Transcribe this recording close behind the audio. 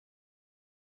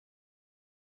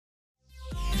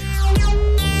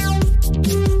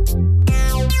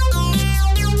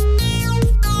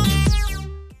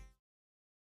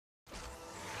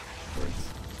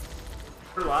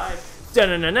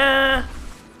Da-na-na-na.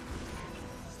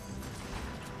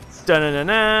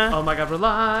 Da-na-na-na. Oh my god, we're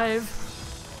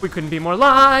live. We couldn't be more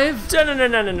live.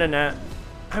 Da-na-na-na-na-na.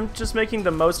 I'm just making the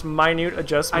most minute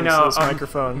adjustments to this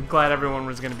microphone. I'm glad everyone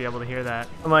was going to be able to hear that.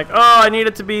 I'm like, oh, I need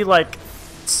it to be like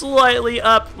slightly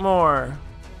up more.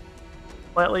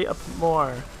 Slightly up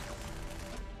more.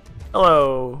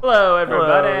 Hello. Hello,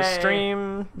 everybody.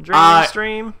 Hello,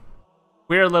 stream.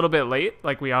 We're a little bit late,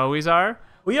 like we always are.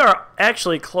 We are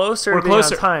actually closer to being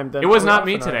on time than it was we not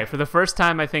me often today. are. For the first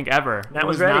time, I think, ever. That it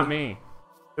was not ready. me.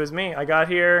 It was me. I got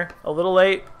here a little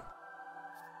late,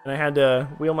 and I had to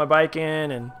wheel my bike in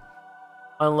and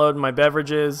unload my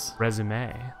beverages,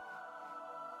 Resume.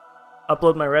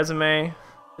 upload my resume,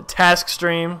 the task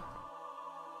stream.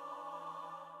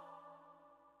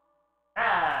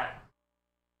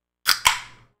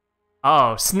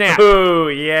 Oh, snap. Ooh,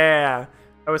 yeah.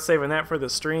 I was saving that for the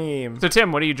stream. So,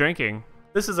 Tim, what are you drinking?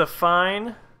 This is a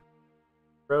fine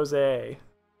rosé.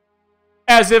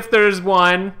 As if there's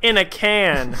one. In a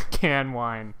can. Can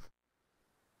wine.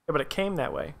 Yeah, but it came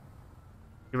that way.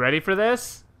 You ready for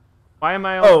this? Why am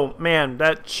I... Oh, man,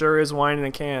 that sure is wine in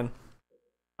a can.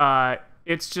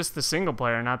 It's just the single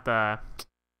player, not the...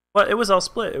 What? It was all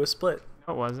split. It was split.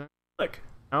 No, it wasn't. Look.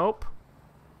 Nope.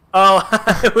 Oh,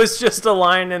 it was just a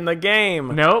line in the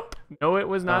game. Nope. No, it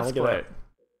was not look at split. that.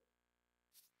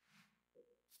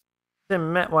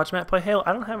 Then watch Matt play Halo.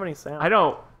 I don't have any sound. I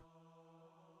don't...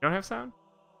 You don't have sound?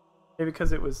 Maybe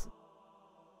because it was...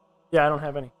 Yeah, I don't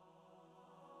have any.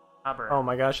 Oh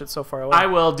my gosh, it's so far away. I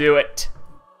will do it.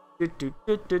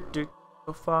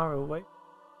 So far away.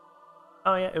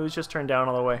 Oh yeah, it was just turned down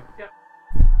all the way. Yep.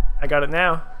 I got it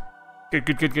now. Good.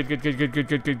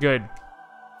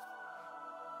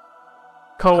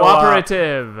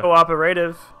 Cooperative.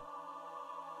 Cooperative.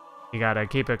 You gotta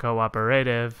keep it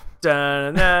cooperative. Stop.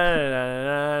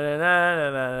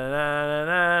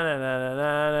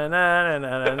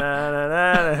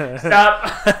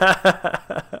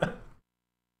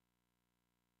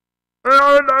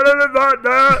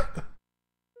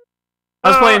 I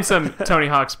was playing some Tony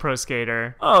Hawk's Pro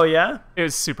Skater. Oh yeah? It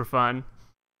was super fun.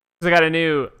 'Cause I got a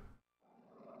new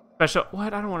special...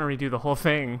 What? I don't want to redo the whole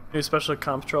thing. New special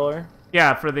controller.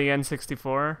 Yeah, for the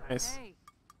N64. Nice. Hey,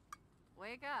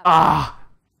 wake up. Ah!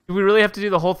 Do we really have to do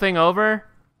the whole thing over?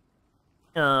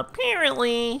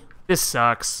 Apparently. This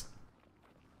sucks.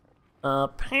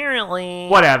 Apparently.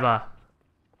 Whatever.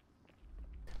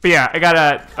 But yeah, I got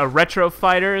a Retro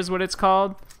Fighter is what it's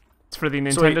called. It's for the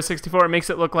Nintendo Sweet. 64. It makes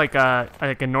it look like a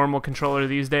normal controller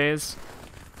these days.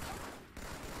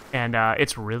 And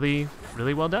it's really,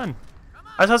 really well done.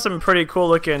 I saw some pretty cool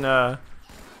looking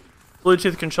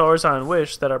Bluetooth controllers on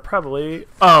Wish that are probably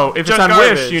Oh, if it's junk on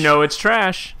garbage. Wish, you know it's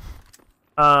trash.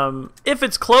 If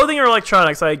it's clothing or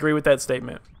electronics, I agree with that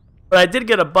statement. But I did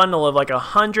get a bundle of like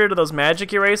 100 of those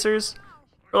magic erasers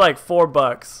for like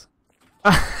 $4.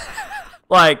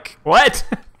 Like, What?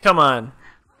 come on.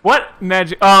 What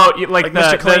magic? Oh, like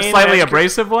Mr. the Clean slightly magic-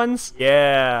 abrasive ones?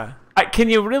 Yeah. Can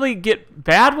you really get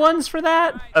bad ones for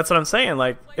that? That's what I'm saying.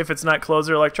 Like, if it's not clothes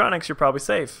or electronics, you're probably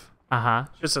safe. Uh-huh.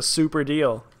 Just a super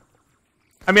deal.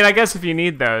 I mean, I guess if you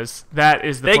need those, that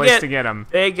is the place to get them.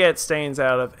 They get stains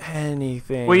out of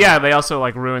anything. Well, yeah, they also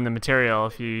like ruin the material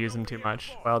if you use them too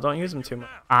much. Well, don't use them too much.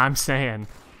 I'm saying.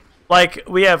 Like,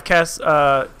 we have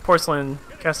porcelain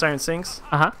cast iron sinks.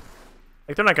 Uh-huh.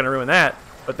 Like, they're not going to ruin that,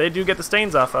 but they do get the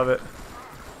stains off of it.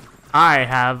 I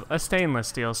have a stainless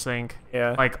steel sink.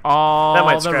 Yeah. Like all That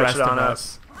might the scratch rest it on of up.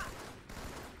 us.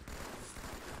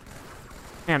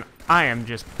 And I am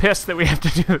just pissed that we have to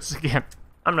do this again.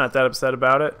 I'm not that upset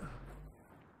about it.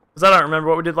 Because I don't remember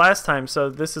what we did last time, so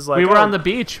this is like... We were oh, on the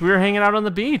beach. We were hanging out on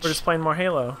the beach. We're just playing more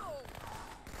Halo.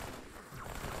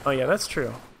 Oh yeah, that's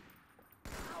true.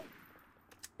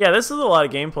 Yeah, this is a lot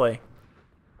of gameplay.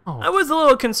 Oh. I was a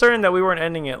little concerned that we weren't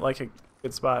ending it like a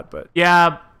good spot, but...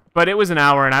 Yeah, but it was an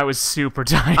hour and I was super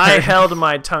tired. I held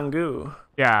my Tungu.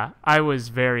 Yeah, I was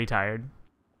very tired.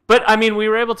 But I mean, we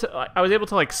were able to. I was able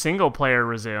to like single player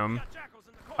resume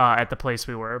at the place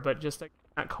we were, but just like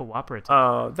not cooperative.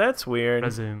 Oh, that's weird.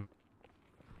 Resume.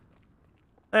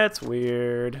 That's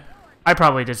weird. I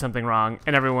probably did something wrong,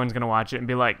 and everyone's gonna watch it and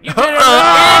be like, "You did it wrong!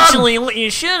 Actually, what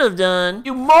you should have done...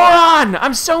 You moron!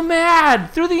 I'm so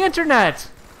mad through the internet."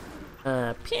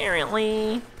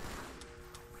 Apparently...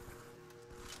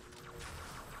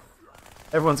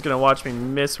 Everyone's gonna watch me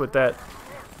miss with that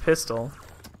pistol.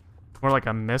 More like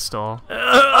a mistle.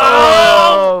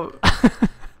 Oh! Is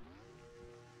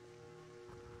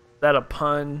that a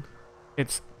pun?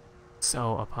 It's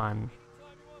so a pun.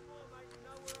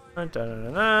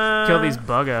 Dun-dun-dun-dun. Kill these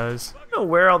buggos. don't know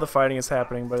where all the fighting is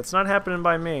happening, but it's not happening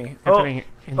by me. Happening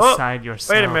inside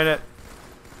yourself. Wait a minute.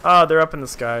 Oh, they're up in the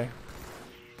sky.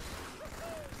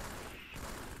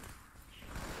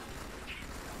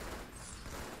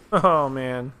 Oh,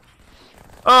 man.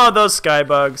 Oh, those sky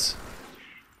bugs.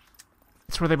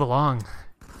 That's where they belong.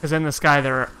 Because in the sky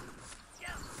they're...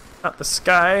 Not the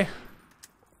sky.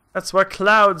 That's where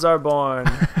clouds are born.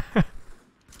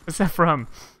 What's that from?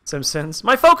 Simpsons.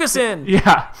 My focus in!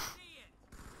 Yeah.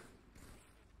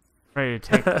 Ready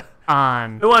to take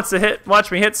on. Who wants to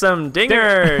watch me hit some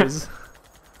dingers?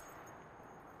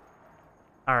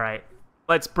 Alright.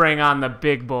 Let's bring on the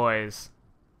big boys.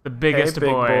 The biggest Hey,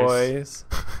 big boys.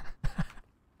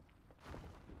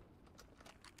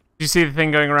 Did you see the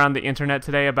thing going around the internet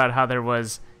today about how there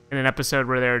was, in an episode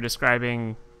where they were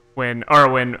describing when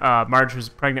Marge was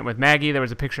pregnant with Maggie, there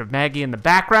was a picture of Maggie in the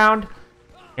background?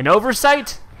 An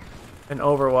oversight? An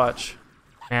Overwatch.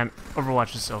 Man,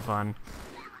 Overwatch is so fun.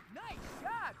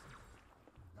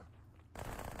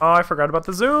 Oh, I forgot about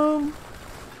the zoom.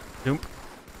 Zoom.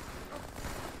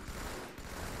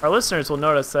 Our listeners will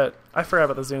notice that I forgot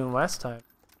about the zoom last time.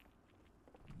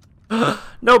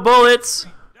 No bullets!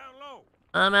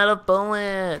 I'm out of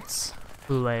bullets.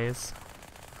 Boulets.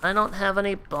 I don't have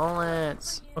any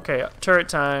bullets. Okay, turret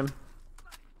time.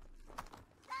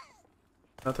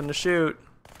 Nothing to shoot.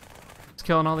 It's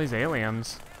killing all these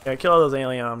aliens. Yeah, kill all those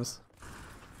aliens.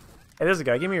 Hey, there's a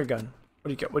guy. Give me your gun. What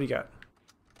do you got? What do you got?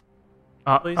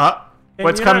 Please?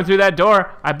 What's you coming not- through that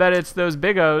door? I bet it's those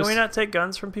bigos. Can we not take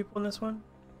guns from people in this one?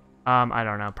 I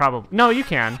don't know. Probably. No, you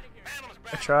can.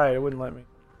 I tried. It wouldn't let me.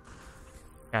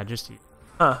 Yeah, just you.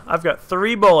 Huh. I've got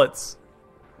 3 bullets.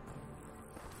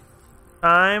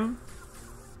 Time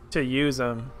to use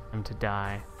them. Time to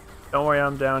die. Don't worry,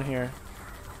 I'm down here.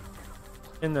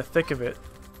 In the thick of it.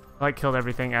 I like killed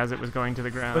everything as it was going to the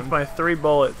ground. With my 3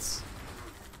 bullets.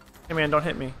 Hey man, don't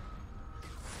hit me.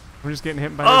 We're just getting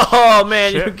hit by Oh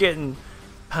man, shit. you're getting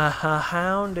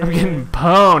hounded. I'm getting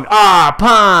pwned. Ah,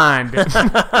 pond.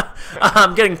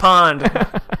 I'm getting pwned.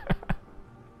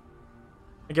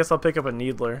 I guess I'll pick up a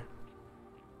needler.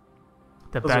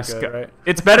 The Those are best good, gun. right?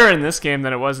 It's better in this game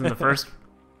than it was in the first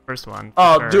one.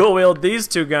 Oh, for sure. dual wield these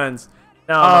 2 guns.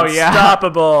 Now I'm Oh, yeah.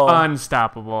 unstoppable.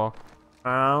 Unstoppable.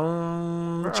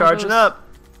 Charging up.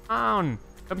 Down.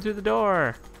 Come through the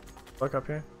door. Look up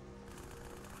here.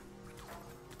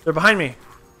 They're behind me.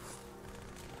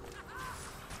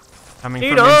 Coming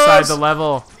Needles! from inside the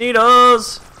level.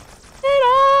 Needles.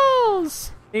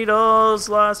 Needles! Needles,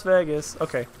 Las Vegas.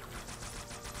 Okay.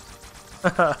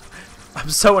 I'm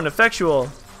so ineffectual.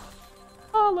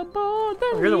 All aboard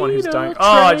the You're the one who's Needle dying.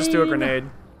 Oh, I just threw a train. grenade.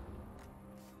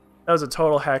 That was a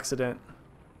total accident.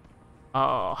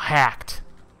 Oh, hacked.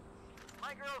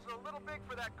 My girls are a little big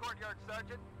for that courtyard,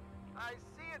 Sergeant. I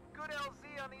see a good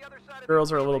LZ on the other side of Girls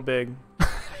the are a little building. big.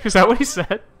 Is that what he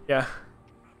said? Yeah.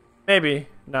 Maybe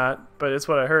not, but it's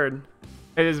what I heard.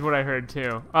 It is what I heard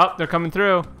too. Oh, they're coming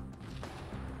through.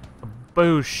 A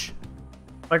boosh.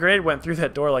 My grenade went through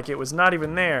that door like it was not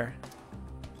even there.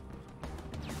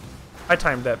 I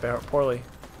timed that poorly.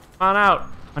 Come on out,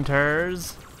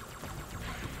 hunters.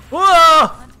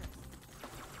 Whoa!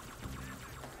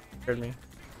 Scared me.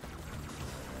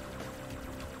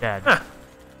 Dead. Huh.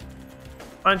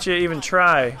 Why don't you even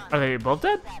try? Are they both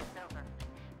dead?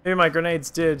 Maybe my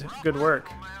grenades did good work.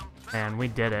 Man, we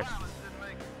did it.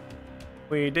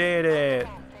 We did it.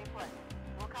 Stay put.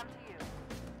 We'll come to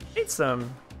you. Need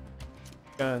some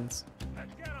guns.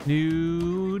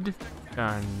 Nude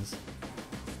guns.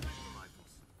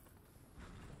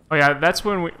 Oh yeah, that's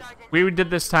when we did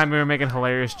this time. We were making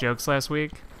hilarious jokes last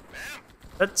week.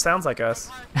 That sounds like us.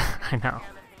 I know.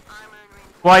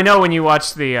 Well, I know when you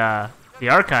watched the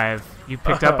archive, you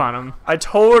picked up on them. I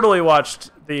totally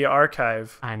watched the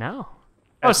archive. I know.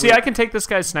 Oh, As see, we- I can take this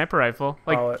guy's sniper rifle.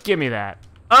 Oh, Like, it- give me that.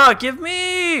 Ah, give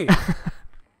me!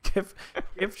 give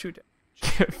shoot.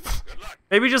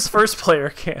 Maybe just first player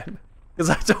can, because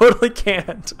I totally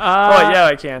can't. Oh yeah,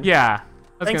 I can. Yeah.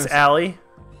 I was Thanks, gonna say- Allie.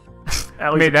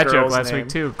 Allie's Made a that joke girl's last name. week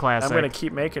too. Classic. I'm gonna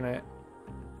keep making it.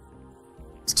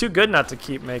 It's too good not to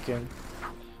keep making.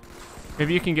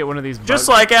 Maybe you can get one of these. Just bugs.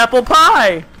 like apple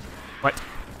pie. What?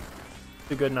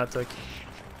 Too good not to.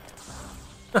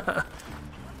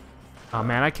 Oh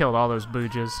man, I killed all those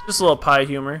booges. Just a little pie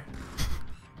humor.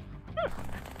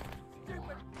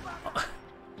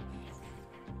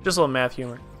 Just a little math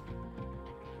humor.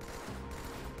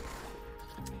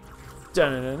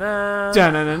 Da-na-na-na.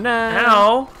 Da-na-na-na.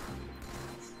 Ow!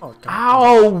 Oh god.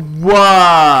 Ow!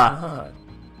 God.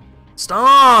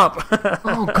 Stomp!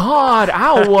 Oh God!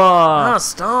 Ow! Ah,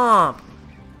 stomp!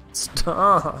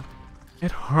 Stomp!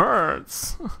 It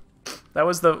hurts. That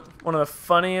was one of the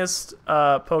funniest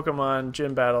Pokemon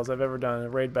gym battles I've ever done, a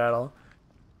raid battle.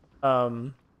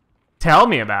 Tell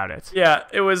me about it. Yeah,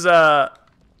 it was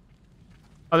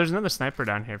Oh, there's another sniper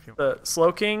down here. If you want. the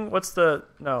Slowking. What's the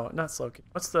no, not Slowking.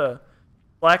 What's the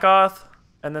Blackoth?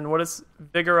 And then what is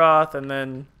Vigoroth? And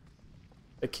then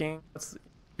the King. What's the,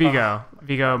 Vigo.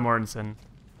 Vigo Mortensen.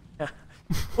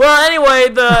 well, anyway,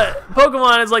 the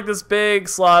Pokemon is like this big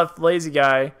sloth, lazy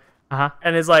guy,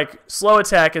 and his like slow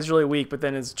attack is really weak, but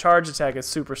then his charge attack is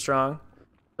super strong.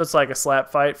 So it's like a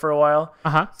slap fight for a while.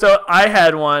 So I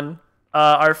had one.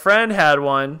 Our friend had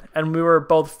one, and we were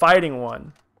both fighting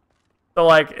one. So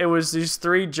like it was these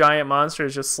 3 giant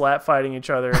monsters just slap fighting each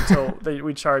other until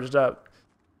we charged up.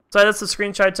 So that's the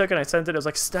screenshot I took, and I sent it. It was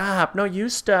like, stop. No, you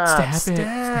stop.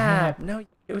 Stop. No,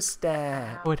 you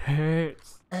stop. Oh, it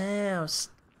hurts. Ow.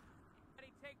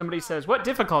 Somebody says, what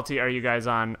difficulty are you guys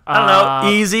on? I don't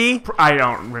know. Easy. I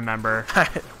don't remember.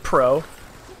 Pro.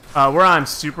 We're on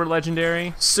super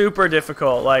legendary. Super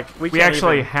difficult. Like we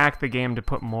actually hacked the game to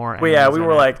put more. We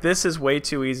were like, this is way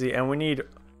too easy, and we need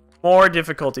more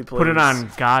difficulty. Please put it on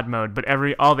God mode. But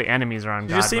all the enemies are on God mode.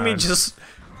 Did you see me just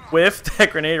whiff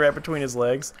that grenade right between his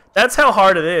legs? That's how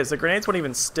hard it is. The grenades won't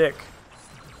even stick.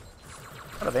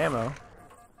 Out of ammo.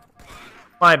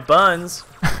 My buns.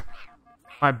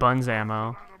 My buns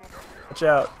ammo. Watch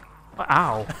out.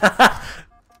 Ow.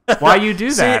 Why you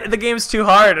do that? See, the game's too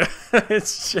hard.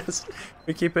 It's just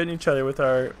we keep hitting each other with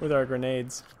our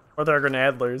grenades, with our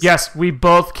grenadlers. Yes, we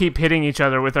both keep hitting each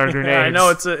other with our grenades. I know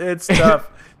it's tough.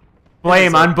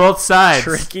 Blame on both sides.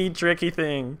 Tricky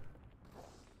thing.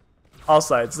 All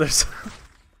sides. There's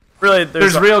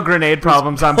real grenade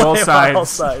problems on both sides. All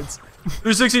sides.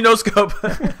 360 no scope.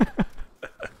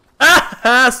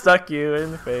 Stuck you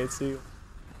in the face.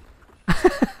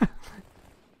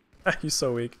 You're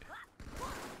so weak.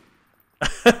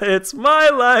 It's my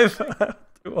life.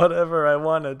 Do whatever I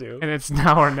want to do. And it's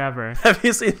now or never. Have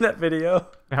you seen that video?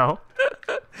 No.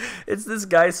 It's this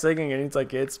guy singing, and he's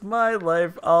like, "It's my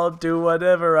life. I'll do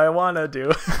whatever I want to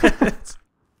do."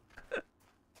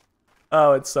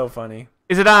 Oh, it's so funny.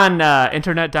 Is it on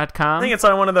internet.com? I think it's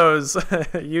on one of those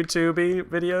YouTube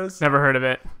videos. Never heard of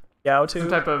it. YowTube. Some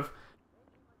type of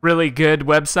really good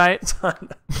website. It's on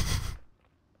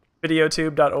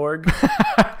videotube.org.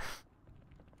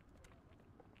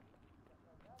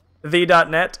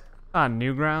 The.net. On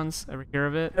Newgrounds. Ever hear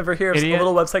of it? Ever hear of a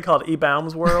little website called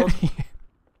eBaum's World?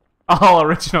 All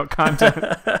original content.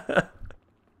 Crash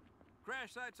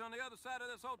sites on the other side of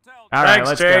this hotel. All right, Thanks,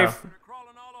 let's Jafe. go.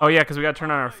 Oh yeah, because we got to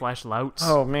turn on our flashlights.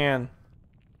 Oh man.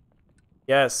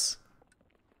 Yes.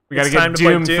 We got to It's get time to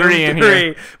Doom play 3 in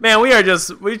here. Man, we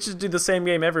should do the same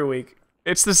game every week.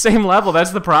 It's the same level.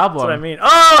 That's the problem. That's what I mean.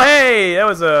 Oh, hey, that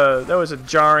was a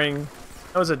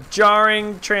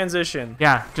jarring transition.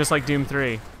 Yeah, just like Doom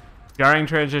 3. Jarring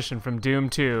transition from Doom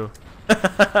 2.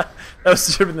 That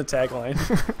should have been the tagline.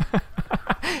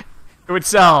 It would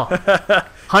sell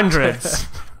hundreds.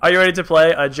 Are you ready to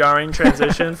play a jarring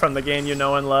transition from the game you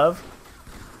know and love?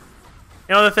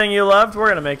 You know the thing you loved? We're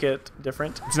gonna make it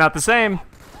different. It's not the same.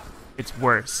 It's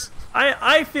worse.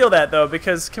 I feel that though,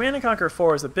 because Command & Conquer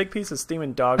 4 is a big piece of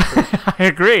steaming dog food. I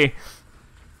agree.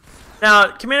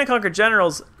 Now, Command & Conquer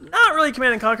General's not really a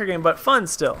Command & Conquer game, but fun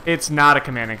still. It's not a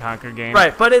Command & Conquer game.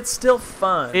 Right, but it's still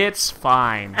fun. It's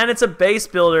fine. And it's a base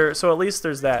builder, so at least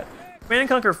there's that. Command &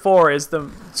 Conquer 4 is the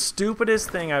stupidest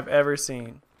thing I've ever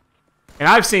seen. And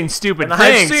I've seen stupid And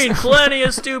things. I've seen plenty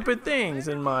of stupid things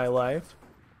in my life.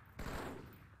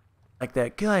 Like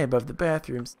that guy above the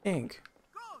bathroom sink.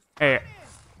 Hey,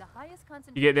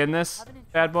 you getting in this,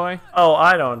 bad boy? Oh,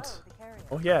 I don't.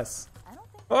 Oh, yes.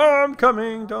 Oh, I'm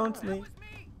coming, don't leave.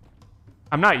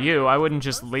 I'm not you. I wouldn't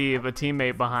just leave a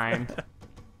teammate behind.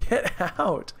 Get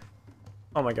out.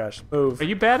 Oh my gosh, move. Are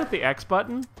you bad at the X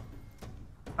button?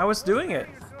 I was doing it.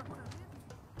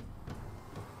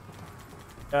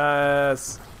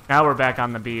 Yes. Now we're back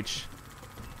on the beach.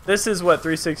 This is what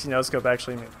 360 no-scope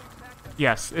actually means.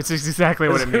 Yes, it's exactly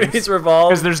what it means. It's revolve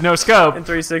Because there's no scope. in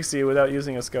 360 without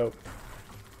using a scope.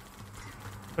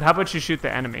 But how about you shoot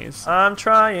the enemies? I'm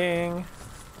trying.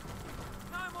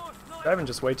 Driving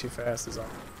just way too fast is all.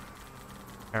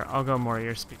 Here, I'll go more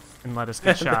your speed and let us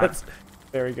get shot. That's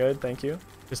very good, thank you.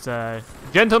 Just a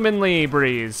gentlemanly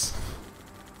breeze.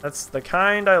 That's the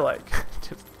kind I like.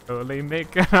 Just slowly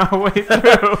making our way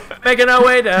through. Making our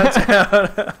way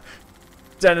downtown.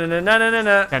 10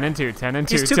 and 2, 10 and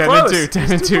 2, He's too 10 close. and 2,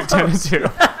 10 and He's 2, too 10 and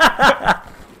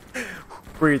 2.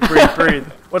 Breathe, breathe, breathe.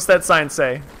 What's that sign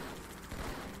say?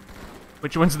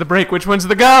 Which one's the brake? Which one's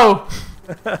the go?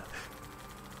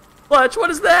 Clutch,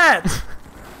 what is that?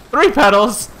 3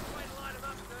 pedals.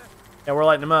 Yeah, we're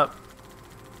lighting them up.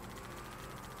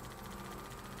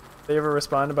 They ever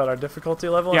respond about our difficulty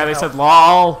level? Yeah, they said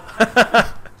lol.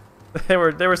 They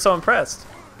were so impressed.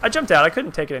 I jumped out. I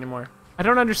couldn't take it anymore. I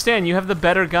don't understand. You have the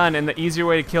better gun and the easier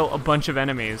way to kill a bunch of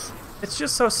enemies. It's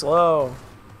just so slow.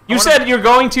 You said you're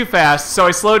going too fast, so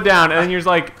I slowed down, and then you're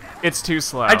like, it's too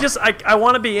slow. I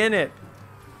want to be in it.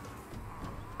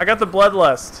 I got the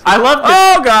bloodlust. I love it.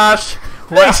 Oh gosh.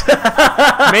 Well,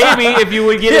 maybe if you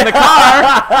would get in the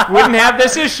car, wouldn't have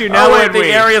this issue. Now would the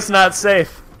we? area's not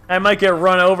safe. I might get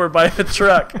run over by a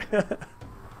truck. That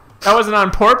wasn't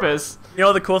on purpose. You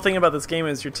know the cool thing about this game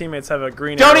is your teammates have a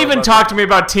green. Don't arrow even above talk them. to me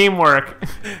about teamwork.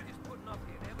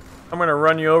 I'm gonna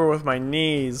run you over with my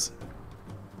knees.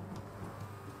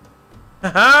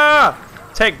 Haha!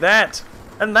 Take that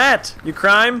and that, you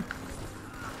crime.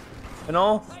 And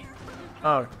all.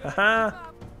 Oh, haha.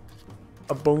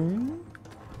 A boom.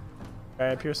 Guy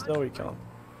up here still. We kill him.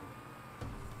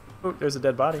 Ooh, there's a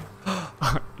dead body.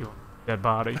 You want a dead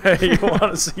body. You want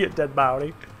to see a dead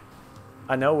body?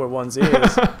 I know where one's is.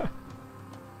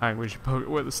 I think we should poke it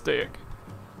with a stick.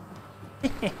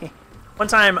 One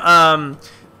time, on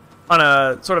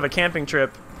a sort of a camping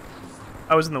trip,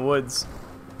 I was in the woods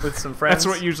with some friends. That's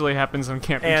what usually happens on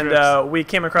camping trips. And we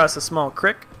came across a small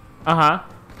creek. Uh-huh.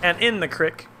 And in the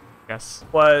creek Yes.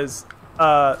 was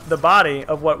the body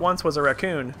of what once was a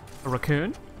raccoon. A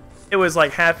raccoon? It was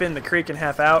like half in the creek and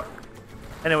half out.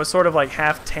 And it was sort of like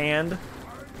half tanned.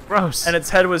 Gross. And its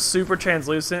head was super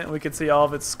translucent, and we could see all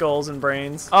of its skulls and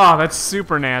brains. Oh, that's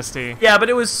super nasty. Yeah, but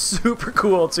it was super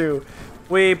cool, too.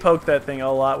 We poked that thing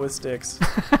a lot with sticks.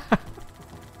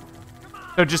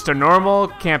 So just a normal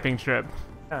camping trip.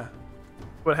 Yeah.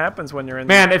 What happens when you're in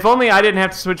Man, if only I didn't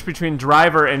have to switch between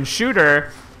driver and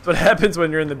shooter. That's what happens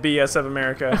when you're in the BS of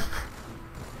America.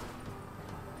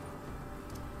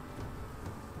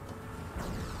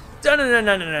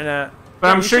 Da-na-na-na-na-na. But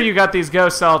Yeah, I'm sure you got these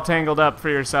ghosts all tangled up for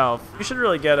yourself. You should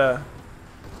really get a...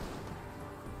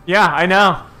 Yeah, I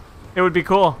know. It would be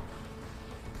cool.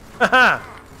 Haha!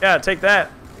 Yeah, take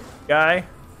that, guy.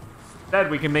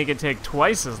 Instead, we can make it take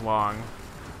twice as long.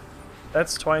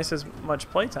 That's twice as much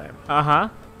playtime. Uh-huh.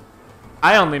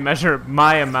 I only measure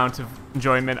my amount of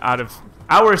enjoyment out of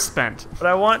hours spent. But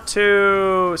I want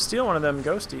to steal one of them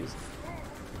ghosties.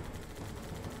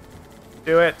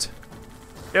 Do it.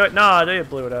 Do it. No, you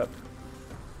blew it up.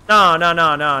 No, no,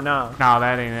 no, no, no. No,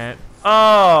 that ain't it.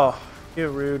 Oh, you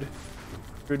rude.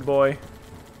 Rude boy.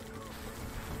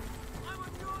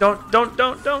 Don't.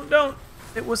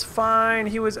 It was fine.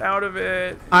 He was out of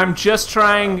it. I'm just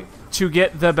trying to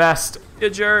get the best. You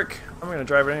jerk. I'm gonna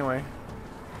drive it anyway.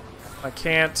 I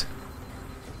can't.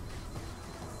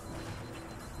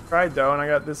 Tried though, and I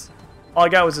got this. All I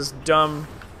got was this dumb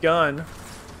gun.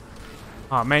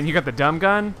 Oh man, you got the dumb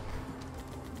gun?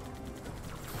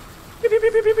 Pew, pew,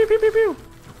 pew, pew, pew, pew, pew, pew.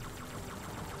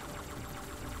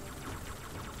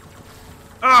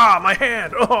 Ah, my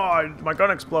hand! Oh, my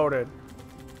gun exploded.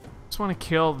 Just want to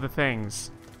kill the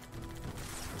things.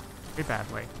 Very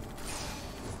badly.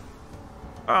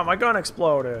 Oh, my gun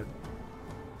exploded.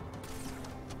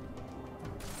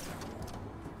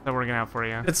 That working out for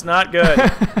you. It's not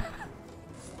good.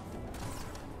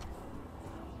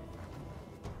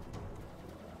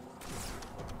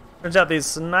 Turns out these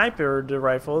sniper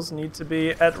rifles need to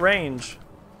be at range.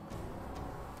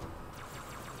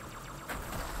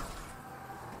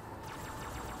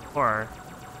 Or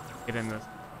get in the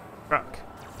truck.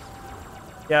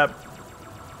 Yep.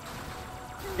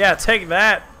 Yeah, take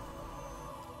that.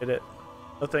 Did it.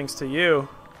 No thanks to you.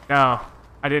 No,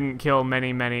 I didn't kill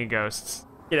many ghosts.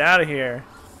 Get out of here.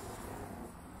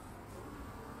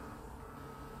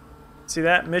 See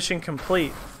that? Mission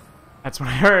complete. That's what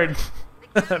I heard.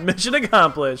 Mission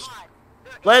accomplished.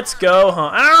 Let's go, huh?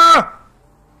 Ah!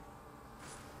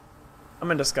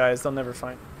 I'm in disguise. They'll never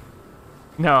find me.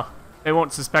 No, they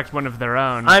won't suspect one of their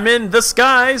own. I'm in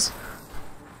disguise.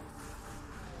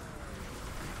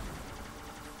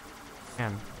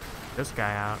 Man, this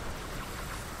guy out.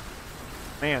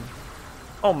 Man.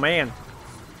 Oh, man.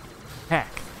 Heck,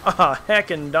 Ah,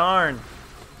 heck and darn.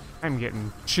 I'm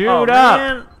getting chewed Oh, up.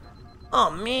 man.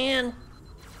 Oh, man.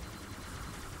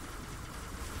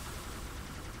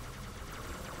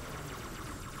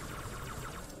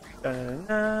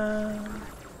 Da-na-na-na.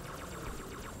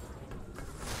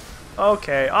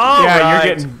 Okay, all Yeah, right.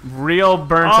 you're getting real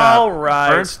burnt All up. right.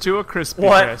 Burnt to a crispy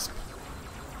What? crisp.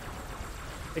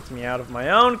 Kicked me out of my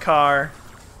own car.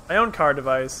 My own car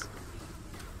device.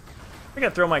 I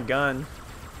gotta throw my gun.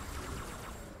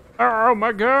 Oh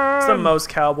my god! It's the most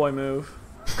cowboy move.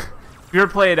 You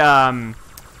ever played, I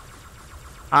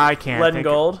can't Lead and think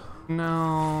Gold.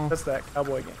 No, That's that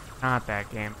cowboy game. not that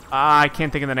game. I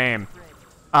can't think of the name.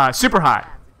 Super Hot.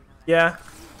 Yeah.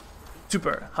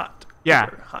 Super hot. Yeah,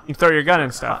 Super hot. you can throw your gun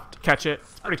and stuff. Hot. Catch it.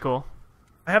 It's pretty cool.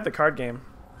 I have the card game.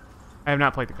 I have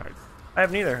not played the card. I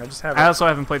have neither. I just have I it. also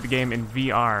haven't played the game in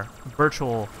VR.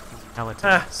 Virtual reality.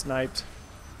 Ah, sniped.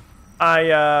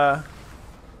 I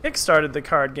kickstarted the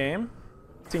card game.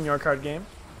 Senior card game.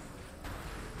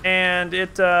 And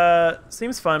it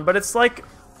seems fun, but it's like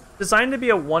designed to be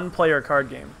a one-player card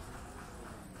game.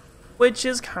 Which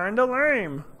is kind of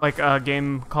lame. Like a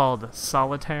game called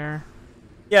Solitaire.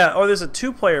 Yeah, or there's a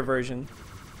two-player version.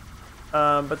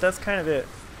 But that's kind of it.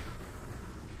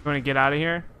 You want to get out of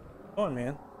here? Go on,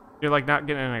 man. You're like not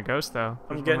getting in a ghost though.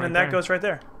 I'm There's getting one in. right That there. ghost right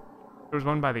there. There was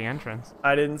one by the entrance.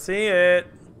 I didn't see it.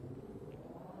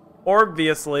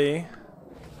 Obviously.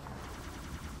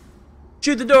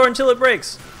 Shoot the door until it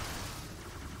breaks.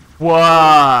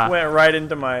 Whoa! Went right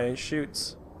into my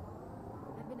shoots.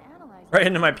 Right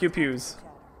into my pew-pews.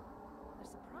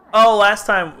 Oh, last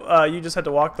time you just had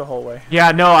to walk the whole way.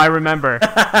 Yeah, no, I remember.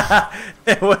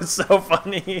 It was so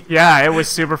funny. Yeah, it was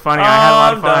super funny. I had a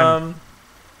lot of fun. Dumb.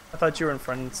 I thought you were in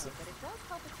front. See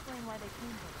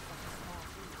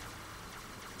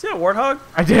that warthog?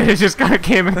 I did. It just kind of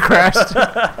came and crashed.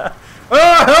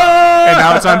 Oh! And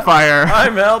now it's on fire.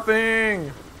 I'm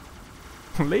helping.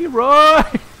 Leroy!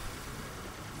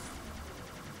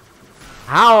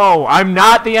 Ow! I'm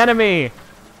not the enemy!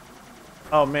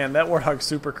 Oh man, that warthog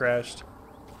super crashed.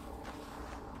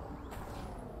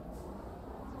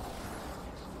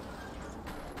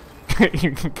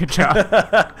 Good job.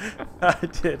 I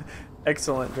did.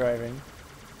 Excellent driving.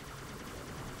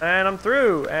 And I'm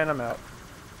through, and I'm out.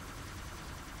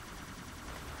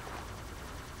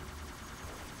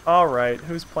 Alright,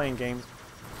 who's playing games?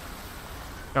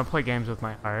 Don't play games with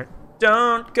my heart.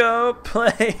 Don't go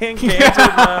playing games with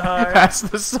my heart. That's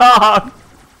the song!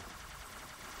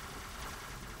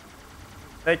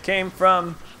 They came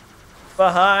from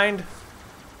behind.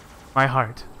 My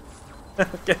heart.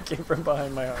 It came from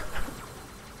behind my heart.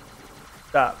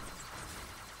 Stop.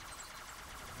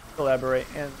 Collaborate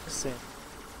and sing.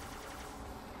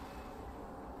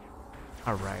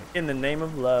 Alright. In the name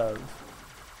of love.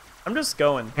 I'm just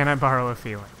going. Can I borrow a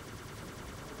feeling?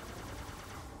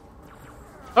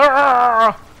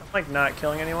 Ah! I'm like not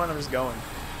killing anyone, I'm just going.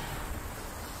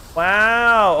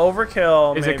 Wow,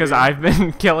 overkill. Is it because maybe. I've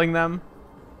been killing them?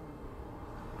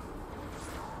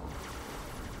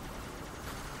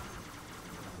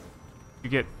 You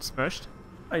get smushed?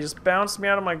 I just bounced me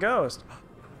out of my ghost.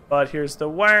 But here's the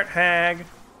warthog.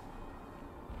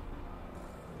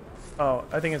 Oh,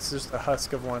 I think it's just the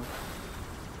husk of one.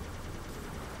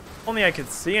 Only I could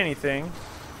see anything.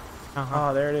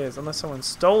 Oh, there it is. Unless someone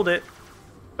stole it.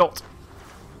 Jolt.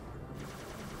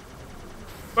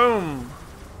 Boom.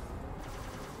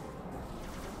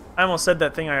 I almost said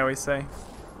that thing I always say.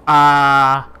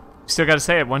 Still gotta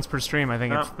say it once per stream. I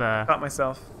think No, it's the caught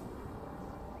myself.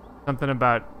 something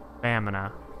about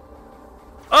stamina.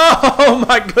 Oh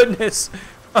my goodness.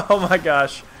 Oh my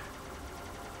gosh.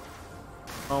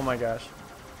 Oh my gosh.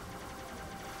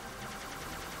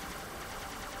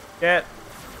 Get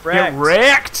wrecked. Get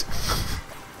wrecked!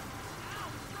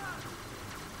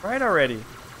 Right already.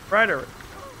 Right already.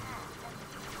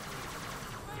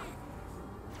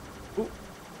 Ooh.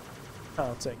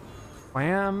 I'll take.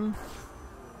 Wham.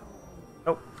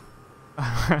 Nope.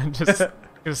 Just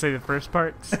gonna say the first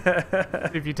part.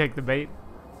 If you take the bait.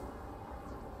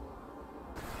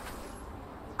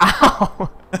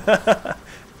 Ow!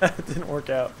 That didn't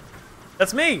work out.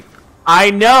 That's me.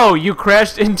 I know you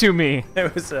crashed into me.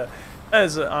 It was that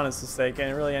was an honest mistake,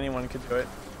 and really anyone could do it.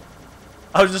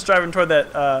 I was just driving toward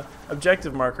that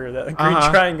objective marker, that green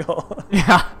triangle.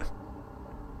 Yeah.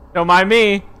 Don't mind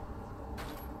me.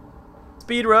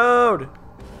 Speed road.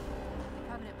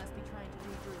 Covenant must be trying to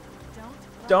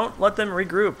regroup. Don't let them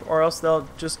regroup, or else they'll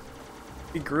just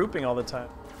be grouping all the time.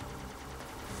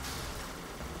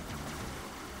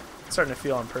 It's starting to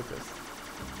feel on purpose.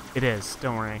 It is.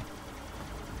 Don't worry.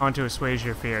 I want to assuage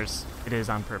your fears. It is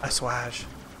on purpose. Assuage.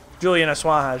 Julian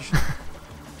Assuage.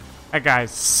 That guy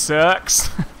sucks.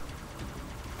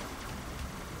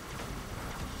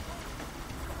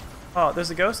 Oh, there's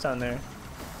a ghost down there.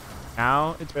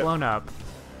 Now it's blown up.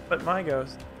 But my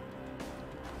ghost.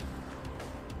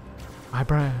 My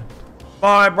brand.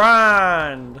 My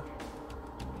brand.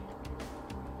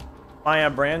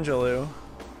 Maya Brangelou.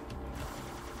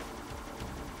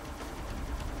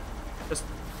 Just.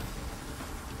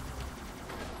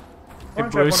 It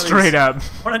blew straight up.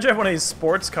 I want to drive one of these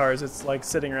sports cars. It's like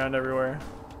sitting around everywhere.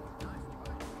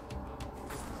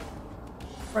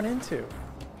 Run into.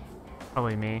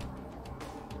 Probably me.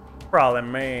 Probably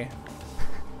me.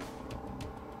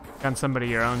 On somebody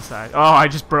your own side. Oh, I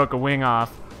just broke a wing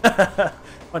off.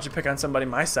 Why don't you pick on somebody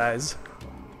my size?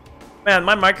 Man,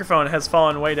 my microphone has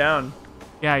fallen way down.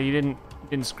 Yeah, you didn't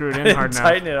screw it I in didn't hard enough.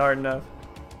 tighten it hard enough.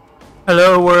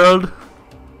 Hello, world.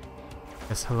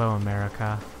 Yes, hello,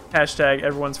 America. Hashtag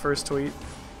everyone's first tweet.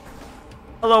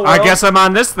 Hello, world. I guess I'm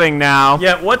on this thing now.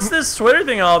 Yeah, what's this Twitter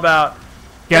thing all about?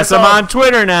 Guess I'm on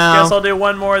Twitter now. Guess I'll do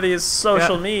one more of these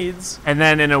social needs. And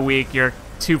then in a week, you're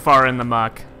too far in the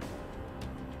muck.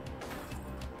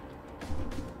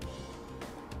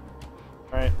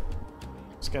 Alright.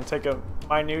 Just gonna take a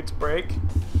minute break.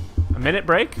 A minute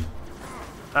break?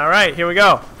 Alright, here we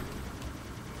go.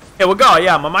 Here we go.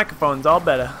 Yeah, my microphone's all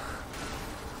better.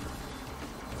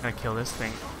 I'm gonna kill this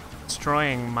thing.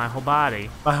 Destroying my whole body.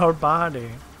 My whole body.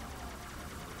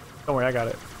 Don't worry, I got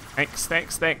it. Thanks,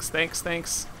 thanks, thanks, thanks,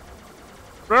 thanks.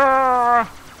 Roar!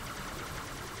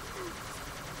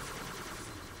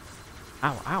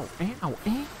 Ow, ow, ow,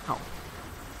 ow.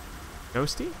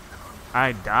 Ghosty?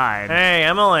 I died. Hey,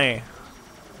 Emily.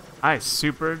 I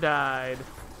super died.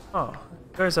 Oh,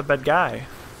 there's a bad guy.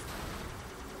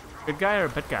 Good guy or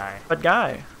bad guy? Bad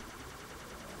guy.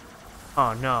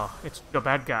 Oh no, it's the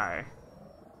bad guy.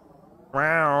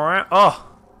 Oh,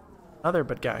 another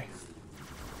bad guy.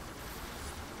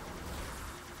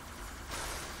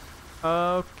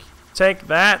 Okay. Take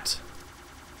that.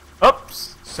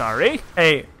 Oops, sorry.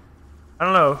 Hey, I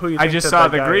don't know who you think I just that saw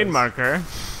that the guy green is. marker.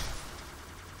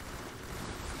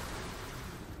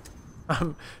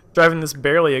 I'm driving this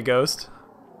barely a ghost.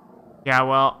 Yeah,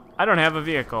 well, I don't have a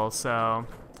vehicle, so...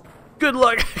 Good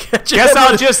luck. Guess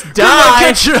I'll just Good luck die.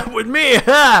 catching up with me.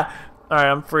 Alright,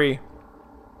 I'm free.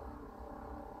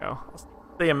 Go.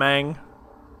 See ya, Mang.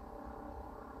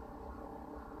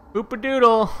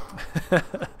 Oop-a-doodle.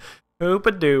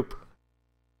 Oop-a-doop.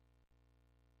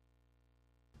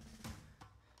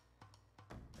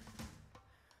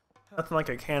 Nothing like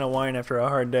a can of wine after a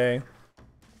hard day.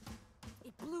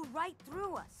 It blew right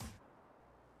through us.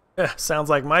 Yeah, sounds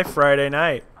like my Friday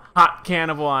night. Hot can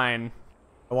of wine.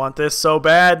 I want this so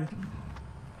bad.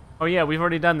 Oh yeah, we've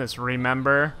already done this,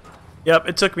 remember? Yep,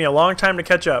 it took me a long time to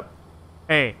catch up.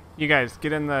 Hey, you guys,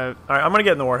 get in the... Alright, I'm gonna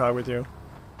get in the Warthog with you.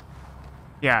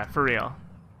 Yeah, for real.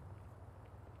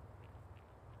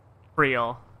 For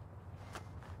real.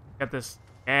 Got this...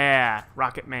 Yeah,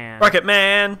 Rocket Man. Rocket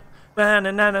Man! Let's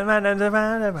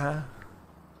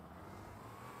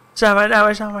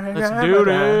Let's do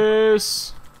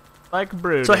this! Like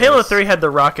Brutus. So Halo 3 had the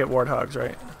rocket warthogs,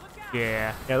 right?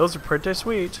 Yeah. Yeah, those are pretty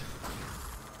sweet.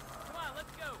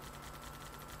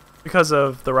 Because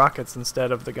of the rockets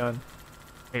instead of the gun.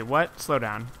 Wait, what? Slow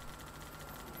down.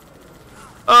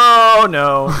 Oh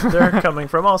no, they're coming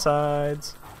from all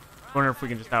sides. I wonder if we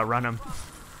can just outrun them.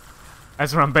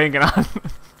 That's what I'm banking on.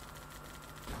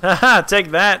 Haha,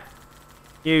 take that,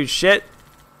 you shit.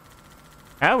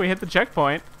 Yeah, we hit the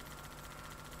checkpoint.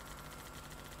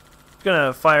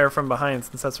 Gonna fire from behind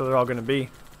since that's where they're all gonna be.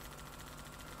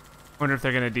 Wonder if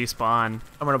they're gonna despawn.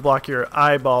 I'm gonna block your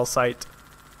eyeball sight.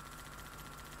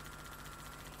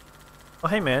 Oh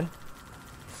hey man.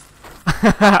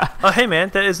 Oh hey man,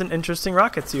 that is an interesting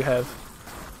rockets you have.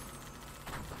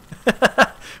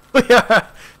 We are.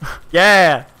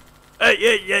 Yeah.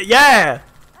 Yeah.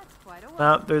 That's quite a way.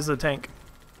 Oh, there's a tank.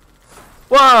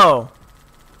 Whoa!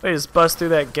 We just bust through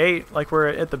that gate like we're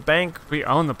at the bank. We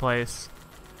own the place.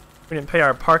 We didn't pay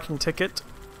our parking ticket.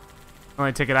 The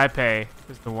only ticket I pay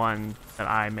is the one that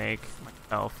I make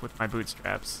myself with my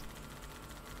bootstraps.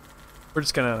 We're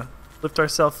just gonna lift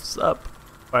ourselves up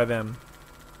by them.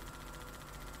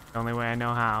 The only way I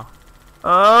know how.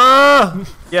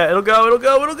 Yeah, it'll go, it'll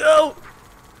go, it'll go!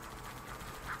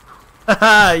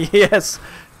 Haha, yes!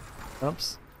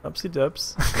 Oops. Upsy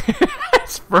dups.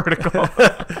 It's vertical.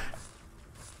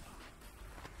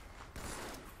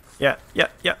 Yeah.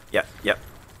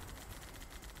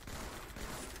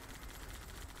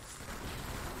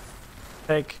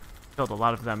 Take Killed a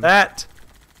lot of them. that.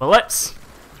 Bullets!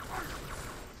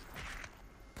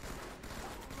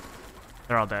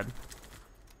 They're all dead.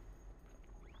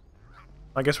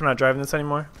 I guess we're not driving this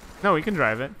anymore. No, we can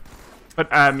drive it.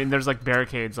 But, I mean, there's, like,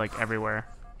 barricades, like, everywhere.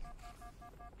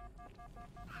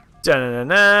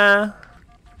 Da-na-na-na.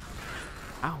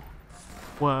 Ow.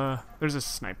 Whoa. There's a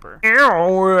sniper.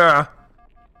 Ew.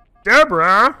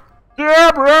 Deborah!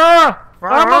 Deborah!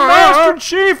 I'm a Master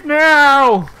Chief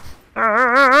now!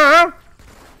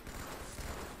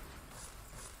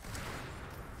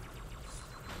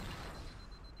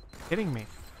 Kidding me.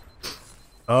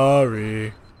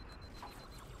 Sorry.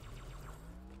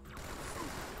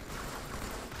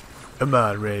 Come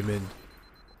on, Raymond.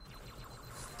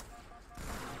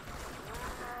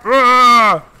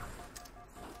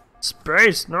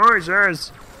 Space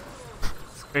noises.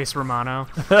 Face Romano.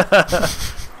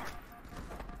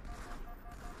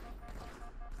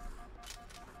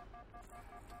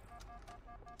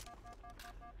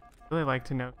 Really like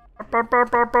to know.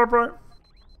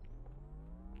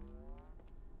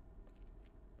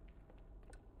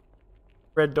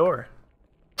 Red door.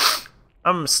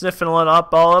 I'm sniffing all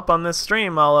up on this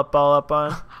stream. All up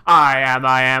on. I am.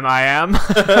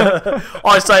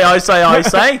 I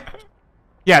say.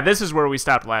 Yeah, this is where we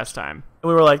stopped last time. And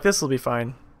we were like, this will be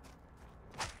fine.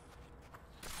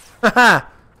 Haha.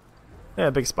 Yeah,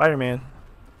 big Spider-Man.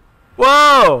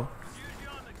 Whoa!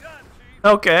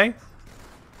 Okay.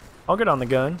 I'll get on the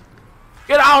gun.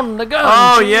 Get on the gun!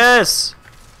 Oh, Chief. yes!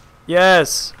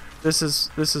 Yes. This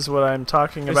is what I'm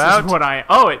talking about. This is what I...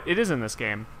 Oh, it is in this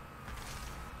game.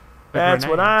 That's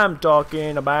what I'm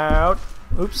talking about.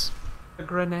 Oops. The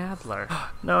Grenadler.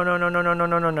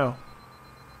 No.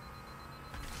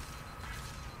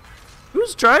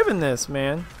 Who's driving this,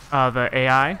 man? The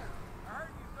AI.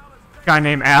 Guy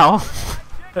named Al.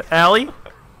 Allie? I'm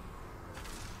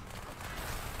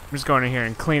just going in here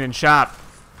and cleaning shop.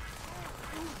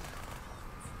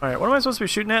 Alright, what am I supposed to be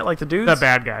shooting at? Like the dudes? The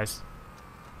bad guys.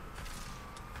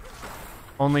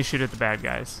 Only shoot at the bad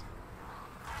guys.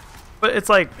 But it's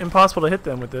like impossible to hit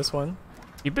them with this one.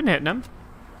 You've been hitting them.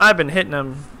 I've been hitting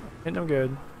them. Hitting them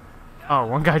good. Oh,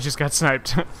 one guy just got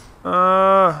sniped. But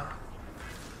I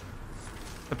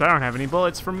don't have any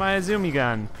bullets from my Azumi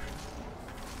gun.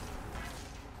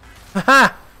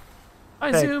 Haha!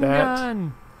 My Take zoom that.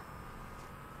 gun.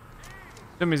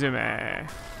 Zoom. I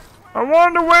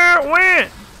wonder where it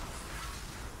went!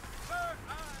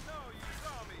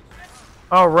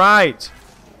 Alright.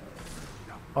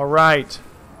 Alright.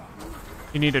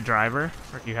 You need a driver?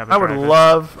 Or do you have a I would driver?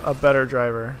 love a better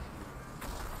driver.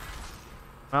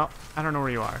 Well, I don't know where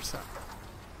you are, so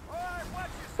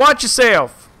Watch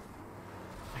yourself!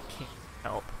 I can't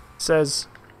help. Says...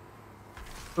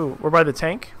 Ooh, we're by the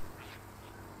tank?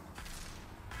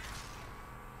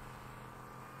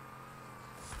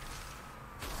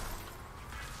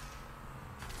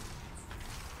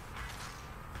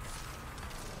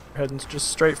 Heading just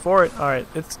straight for it. Alright,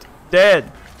 it's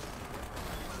dead.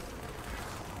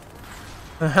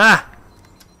 Aha!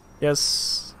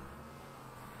 Yes.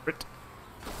 Crit.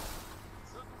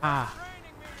 Ah.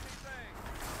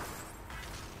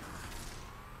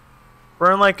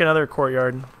 We're in like another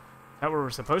courtyard. Is that where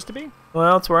we're supposed to be?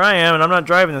 Well, that's where I am, and I'm not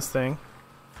driving this thing.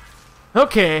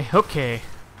 Okay.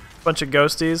 Bunch of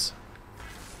ghosties.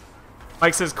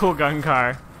 Mike says cool gun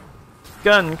car.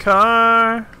 Gun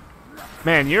car!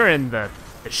 Man, you're in the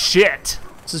shit.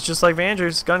 This is just like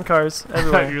Vander's gun cars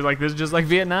everywhere. You're like, this is just like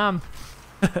Vietnam.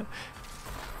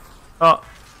 Oh.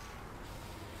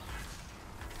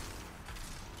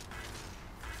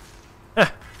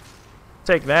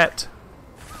 Take that.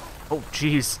 Oh,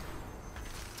 jeez.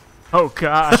 Oh,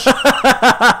 gosh.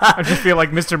 I just feel like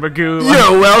Mr. Magoo. Like,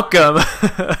 You're welcome.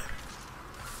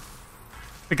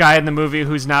 the guy in the movie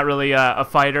who's not really a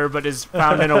fighter, but is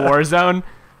found in a war zone.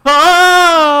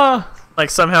 Ah! Like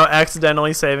somehow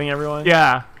accidentally saving everyone.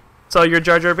 Yeah. So you're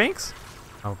Jar Jar Binks?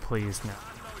 Oh, please, no.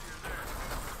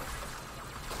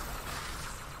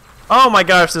 Oh my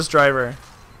gosh, this driver.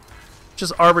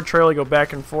 Just arbitrarily go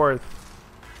back and forth.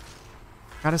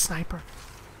 Got a sniper.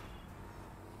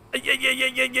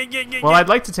 Yeah. Well, I'd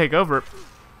like to take over.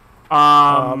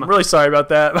 I'm really sorry about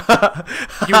that.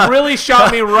 You really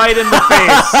shot me right in the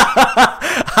face.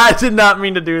 I did not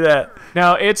mean to do that.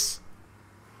 No, it's...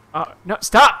 no,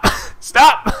 stop!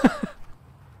 Stop!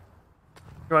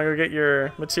 You want to go get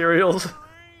your materials?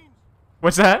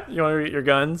 What's that? You want to go get your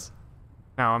guns?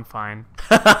 No, I'm fine.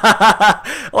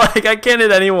 Like, I can't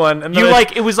hit anyone. And You then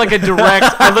like, it was like a direct...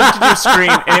 I looked at your screen,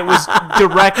 and it was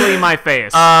directly in my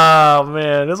face. Oh,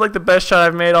 man. It was like the best shot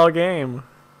I've made all game.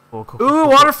 Cool. Ooh,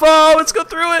 waterfall! Let's go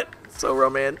through it! So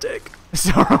romantic.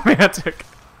 So romantic.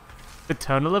 The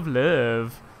tunnel of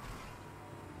love.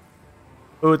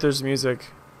 Ooh, there's music.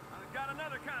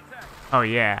 Oh,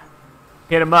 yeah.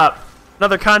 Hit him up.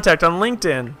 Another contact on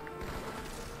LinkedIn.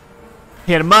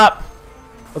 Hit him up.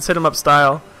 Let's hit him up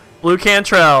style. Blue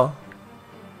Cantrell.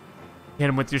 Hit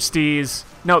him with your steez.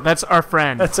 No, that's our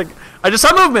friend. That's I just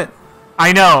saw movement!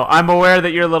 I know. I'm aware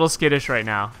that you're a little skittish right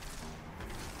now.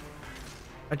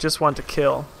 I just want to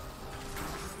kill.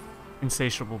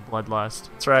 Insatiable bloodlust.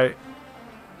 That's right.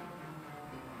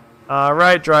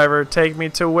 Alright, driver. Take me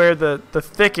to where the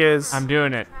thick is. I'm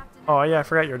doing it. Oh, yeah, I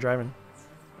forgot you were driving.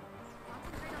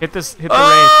 Hit this. Hit the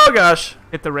Oh, wraith. gosh.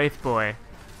 Hit the wraith boy.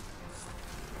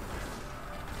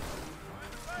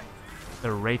 The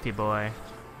wraithy boy.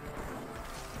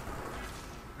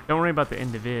 Don't worry about the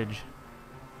individ.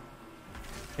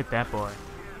 Hit that boy.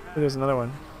 There's another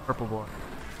one. Purple boy.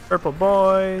 Purple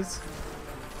boys.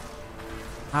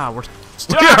 Ah, we're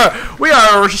We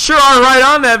are sure are right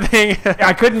on that thing.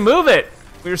 I couldn't move it.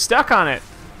 We were stuck on it.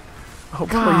 Oh,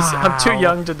 please. I'm too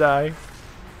young to die.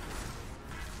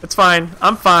 It's fine.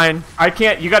 I'm fine. I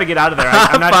can't. You got to get out of there.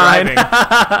 I'm not fine.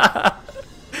 driving.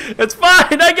 It's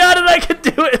fine. I got it. I can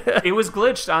do it. It was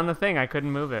glitched on the thing. I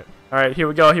couldn't move it. All right, here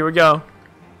we go. Here we go.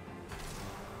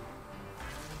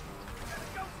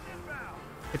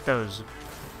 Hit those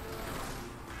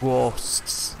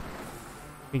ghosts.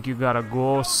 Think you got a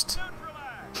ghost?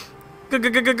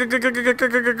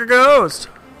 Ghost.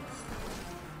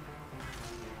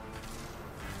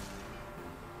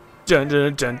 Dun,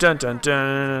 dun, dun, dun, dun,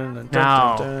 dun,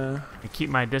 Now, dun. I keep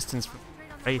my distance from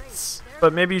wraiths.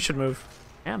 But maybe you should move.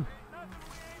 Damn.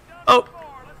 Oh,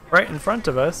 right in front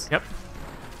of us. Yep.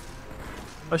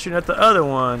 I'm shooting at the other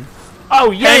one.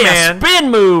 Oh yeah, Hey, man.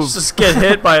 spin move. Just get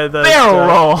hit by the Barrel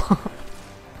roll.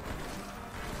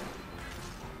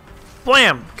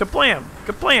 Blam! Kablam!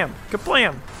 Kablam!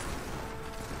 Kablam!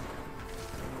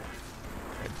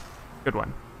 Good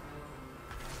one.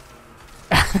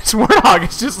 This warthog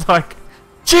is just like,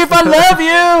 Chief, I love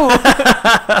you.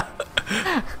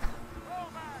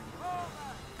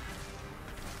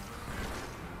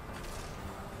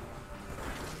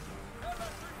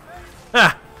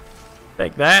 Ha!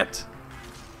 Take that.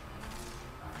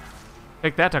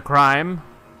 Take that to crime.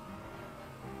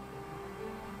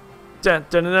 Dun,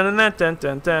 dun, dun, dun, dun,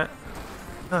 dun, dun.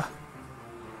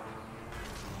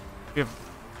 You have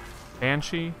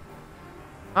Banshee.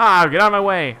 Ah, get out of my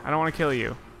way. I don't want to kill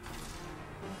you.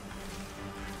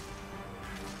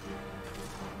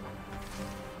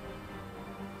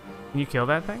 Can you kill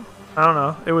that thing? I don't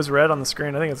know. It was red on the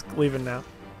screen. I think it's leaving now.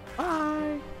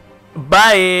 Bye.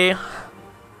 Bye!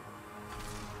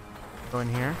 Go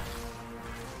in here.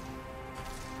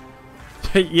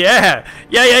 Yeah!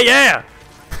 Yeah, yeah, yeah!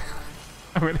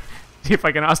 I'm gonna see if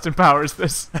I can Austin Powers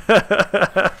this.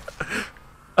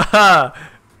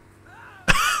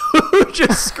 Who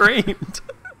just screamed?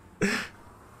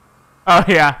 Oh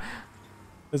yeah,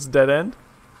 It's a dead end?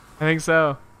 I think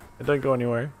so. It doesn't go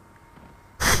anywhere.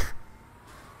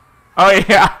 Oh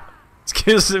yeah.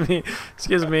 Excuse me.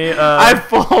 Excuse me. I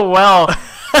full well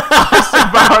Austin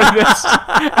Powers this.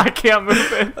 I can't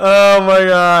move it. Oh my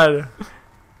god.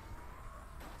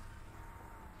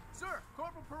 Sir,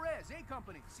 Corporal Perez, A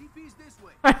Company. CP's this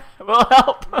way. Will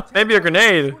help. Maybe a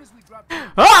grenade. As soon as we drop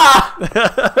down. Ah!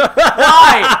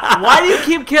 Why? Why do you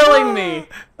keep killing me?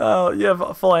 Oh, you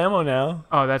have full ammo now.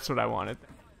 Oh, that's what I wanted.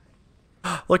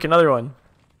 Look, another one.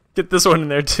 Get this one in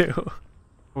there too.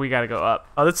 We gotta go up.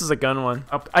 Oh, this is a gun one.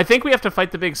 Up. I think we have to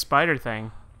fight the big spider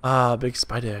thing. Ah, big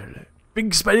spider.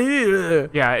 Big spider.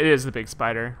 Yeah, it is the big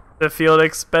spider. The field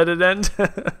expedient. When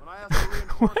I asked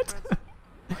for reinforcements,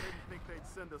 I didn't think they'd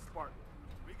send a Spartan.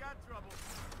 We got trouble.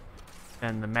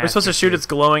 And the We're supposed to shoot its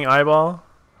glowing eyeball.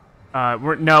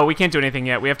 No, we can't do anything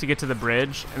yet. We have to get to the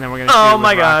bridge, and then we're gonna. Oh shoot it with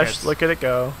my gosh! rockets. Look at it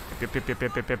go. Yep, yep, yep,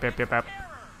 yep, yep, yep, yep, yep, yep.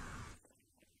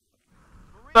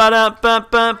 Ba-dum,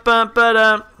 ba-bum, bum,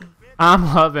 ba-dum.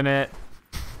 I'm loving it.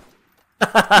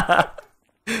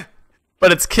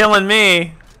 But it's killing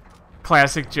me.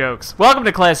 Classic jokes. Welcome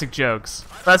to Classic Jokes.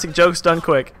 Classic jokes done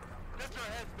quick.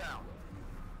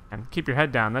 And keep your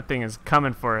head down. That thing is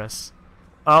coming for us.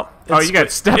 Oh, You got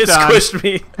stepped it on. squished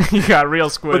me You got real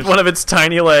squished. with one of its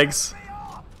tiny legs.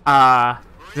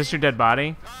 Is this your dead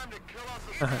body?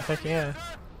 Heck yeah.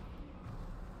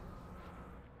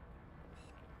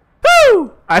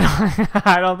 Woo!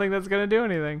 I don't think that's gonna do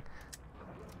anything.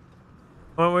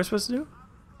 What were we supposed to do?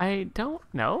 I don't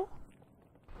know.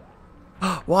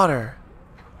 Water.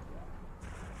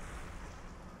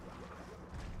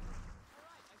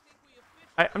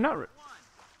 I'm not.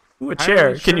 Ooh, a I'm chair.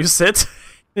 really Can you sure. sit?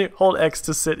 Hold X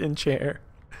to sit in chair.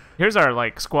 Here's our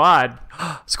like squad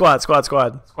Squad, squad,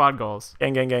 squad. squad goals.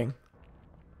 Gang, gang, gang.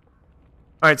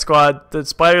 Alright, squad. The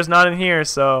spider's not in here,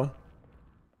 so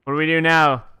What do we do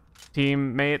now,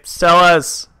 teammates? tell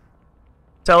us.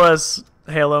 Tell us,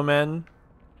 Halo men.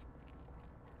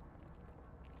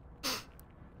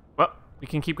 Well, we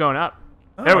can keep going up.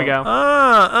 There we go.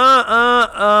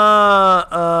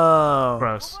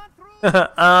 Gross.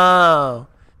 Oh.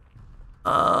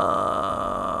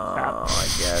 I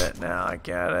get it now. I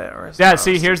get it. We're Yeah, supposed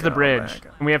see, to here's the go bridge.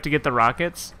 back. And we have to get the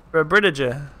rockets. Bridge.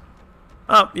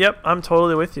 Oh, yep. I'm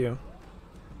totally with you.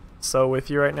 So with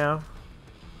you right now.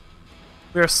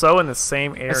 We are so in the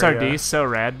same area. SRD, so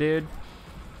rad, dude.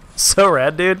 So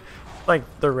rad, dude. Like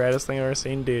the raddest thing I've ever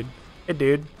seen, dude. Hey,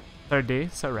 dude.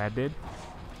 SRD, so rad, dude.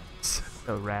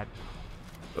 So rad.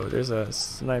 Oh, there's a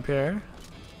sniper.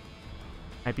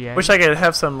 IPA. Wish I could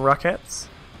have some rockets.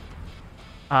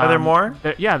 Are there more?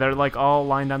 Yeah, they're like all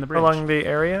lined on the bridge. Along the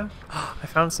area? I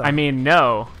found some. I mean,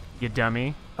 no, you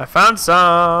dummy. I found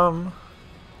some.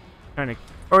 Trying to.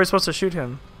 Or are we supposed to shoot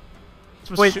him?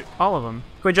 Wait, shoot all of them.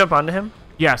 Can we jump onto him?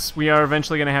 Yes, we are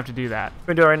eventually gonna have to do that. Can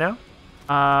we do it right now?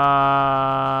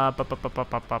 Do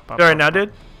Do it right now,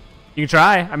 dude? You can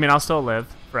try. I mean, I'll still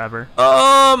live forever.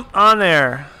 On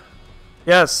there.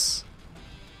 Yes.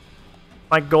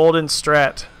 My golden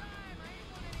strat.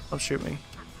 Don't shoot me.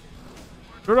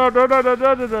 I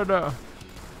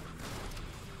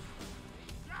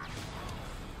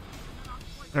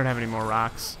don't have any more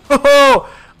rocks. Oh,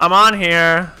 I'm on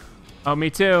here. Oh, me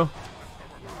too.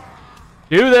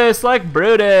 Do this like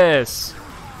Brutus.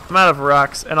 I'm out of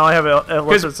rocks, and all I have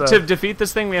Because to defeat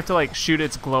this thing, we have to like shoot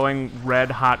its glowing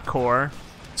red hot core.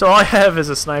 So all I have is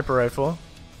a sniper rifle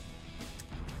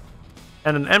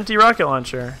and an empty rocket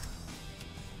launcher.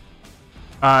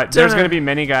 There's going to be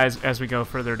many guys as we go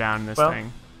further down this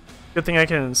thing. Good thing I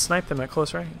can snipe them at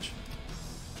close range.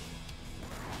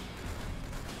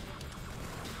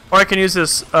 Or I can use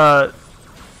this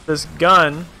this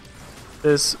gun,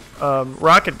 this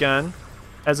rocket gun,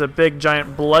 as a big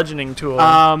giant bludgeoning tool.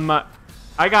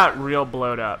 I got real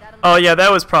blowed up. Oh yeah,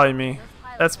 that was probably me.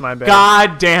 That's my bad.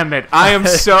 God damn it! I am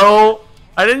so.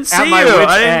 I didn't see you.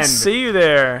 I didn't see you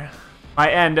there. My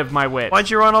end of my wit. Why'd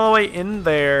you run all the way in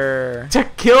there? To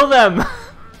kill them.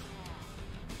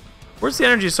 Where's the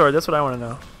energy sword? That's what I want to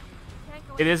know.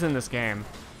 It is in this game.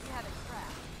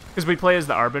 Because we play as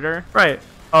the Arbiter. Right.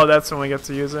 Oh, that's when we get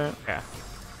to use it? Yeah.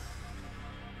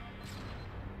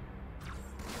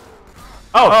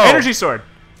 Oh, energy sword.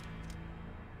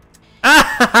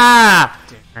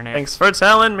 Thanks for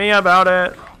telling me about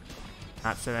it.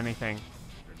 Not said anything.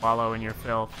 Wallow in your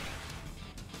filth.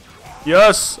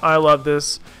 Yes, I love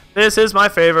this. This is my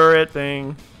favorite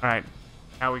thing. All right.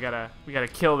 Now we gotta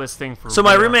kill this thing for So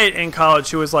my roommate in college,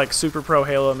 who was like super pro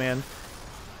Halo man,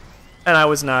 and I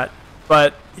was not,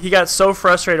 but he got so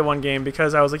frustrated one game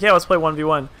because I was like, yeah, let's play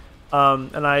 1v1.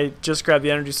 And I just grabbed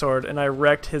the energy sword and I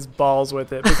wrecked his balls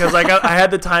with it because I had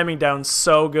the timing down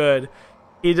so good.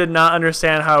 He did not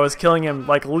understand how I was killing him,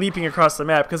 like leaping across the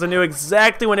map, because I knew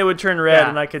exactly when it would turn red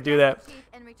and I could do that.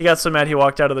 He got so mad he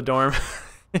walked out of the dorm.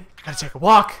 Gotta take a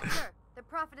walk.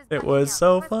 It was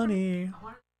so funny.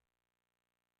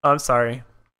 Oh, I'm sorry.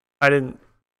 I didn't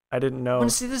know. I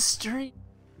want to see this stream.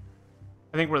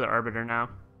 I think we're the Arbiter now.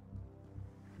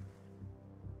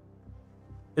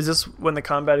 Is this when the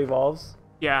combat evolves?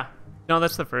 Yeah. No,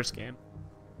 that's the first game.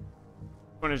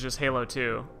 One is just Halo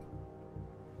 2.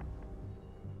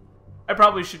 I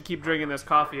probably should keep drinking this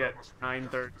coffee at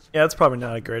 9:30. Yeah, that's probably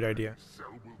not a great idea.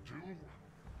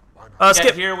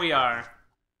 Skip. Here we are.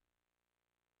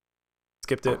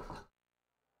 Skipped it.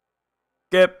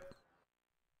 Skip.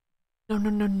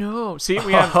 No. See,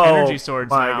 we have energy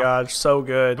swords now. Oh my gosh, so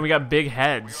good. And we got big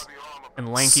heads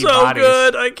and lanky so bodies. So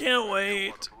good, I can't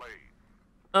wait.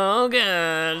 Oh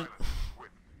god.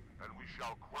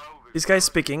 These guys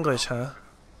speak English, huh?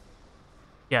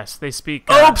 Yes, they speak.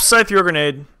 Oops! I threw a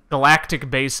grenade. Galactic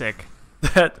Basic.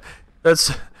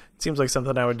 That's seems like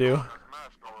something I would do.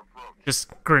 Just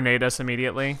grenade us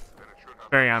immediately.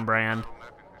 Very on brand.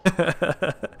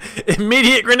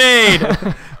 Immediate grenade.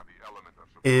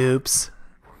 Oops.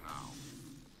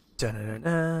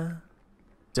 Da-na-na-na.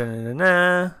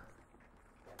 Da-na-na-na.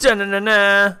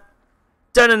 Da-na-na-na.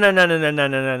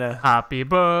 Da-na-na-na-na-na-na-na. Happy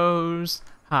bros.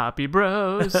 Happy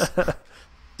bros.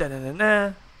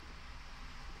 Da-na-na-na.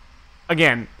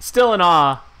 Again, still in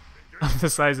awe of the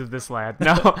size of this lad.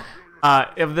 No,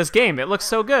 of this game. It looks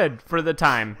so good for the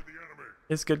time.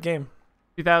 It's a good game.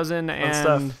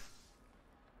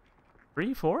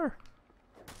 2003, 4?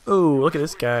 Ooh, look at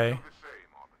this guy.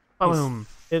 Boom.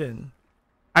 He's hidden.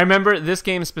 I remember this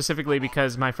game specifically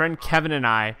because my friend Kevin and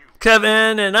I...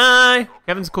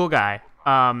 Kevin's a cool guy.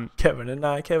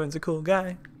 Kevin's a cool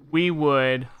guy. We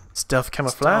would... Stuff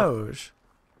camouflage.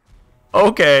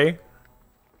 Okay.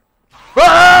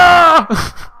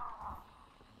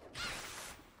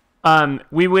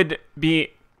 We would be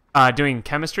doing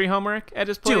chemistry homework at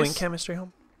his place.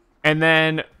 And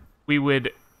then we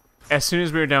would, as soon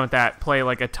as we were done with that, play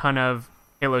like a ton of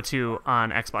Halo 2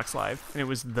 on Xbox Live, and it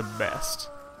was the best.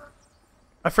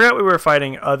 I forgot we were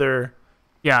fighting other...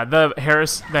 Yeah, the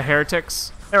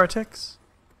heretics. Heretics?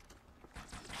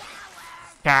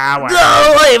 Coward.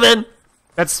 No, Laven!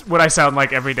 That's what I sound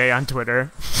like every day on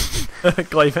Twitter.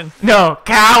 Glaven. No,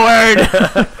 coward!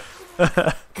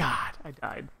 God, I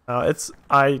died.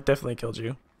 I definitely killed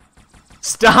you.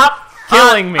 Stop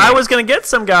killing me! I was gonna get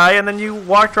some guy, and then you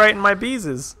walked right in my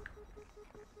beezes.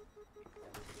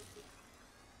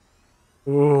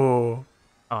 Ooh.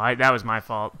 Oh, that was my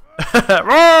fault.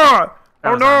 Roar!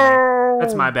 Oh was no!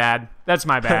 That's my bad. That's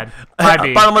my bad. My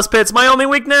B. Bottomless pit's my only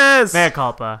weakness. Mea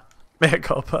culpa. Mea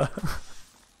culpa.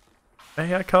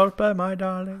 Mea culpa, my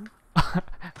darling.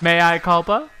 May I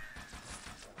culpa?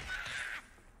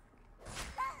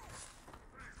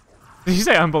 Did you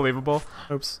say unbelievable?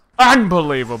 Oops.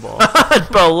 Unbelievable.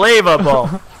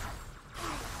 Unbelievable.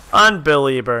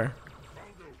 Unbeliever.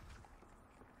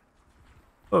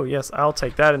 Oh, yes, I'll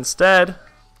take that instead.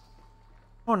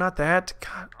 Oh, not that.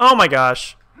 God. Oh, my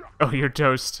gosh. Oh, you're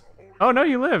toast. Oh, no,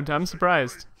 you lived. I'm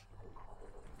surprised.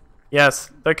 Yes,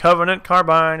 the Covenant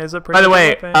Carbine is a pretty By the way,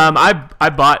 weapon. I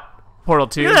bought Portal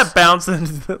 2. Look at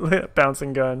that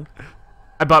bouncing gun.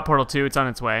 I bought Portal 2. It's on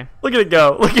its way. Look at it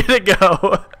go. Look at it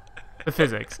go. The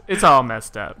physics. It's all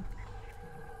messed up.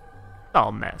 It's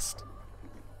all messed.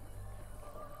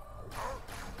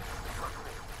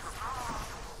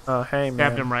 Oh, hey, man.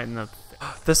 Stabbed him right in the...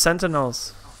 The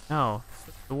Sentinels. No.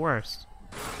 It's the worst.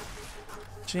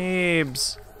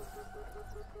 Jeebs.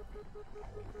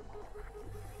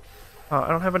 Oh, I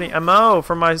don't have any ammo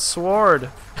for my sword.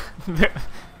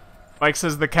 Mike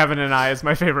says the Kevin and I is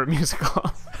my favorite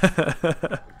musical.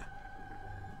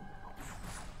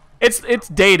 It's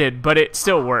dated, but it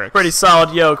still works. Pretty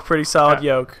solid yoke. Pretty solid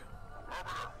yoke.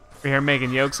 We're here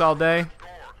making yokes all day.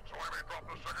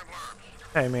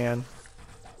 Hey, man.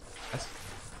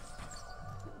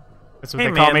 That's what Hey,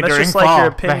 they call man, me that's during just fall. like your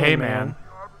The opinion, Hey man.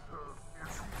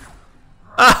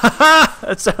 Man.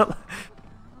 That's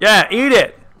yeah, eat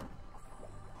it.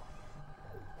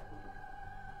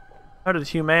 How did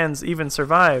humans even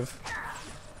survive?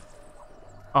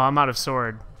 Oh, I'm out of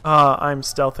sword. I'm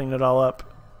stealthing it all up.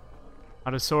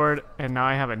 Out of sword, and now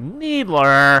I have a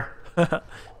needler.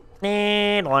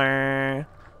 Needler.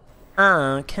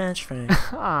 Oh, catchphrase.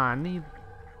 Ah, need.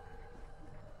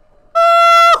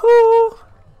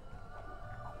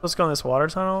 Let's go in this water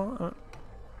tunnel.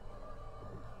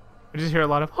 I just hear a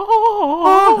lot of.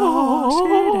 Oh,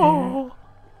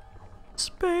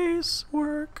 space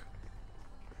work.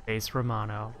 Ace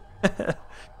Romano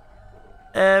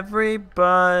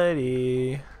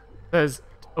Everybody. says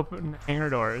open hangar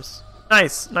doors.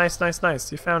 Nice, nice, nice,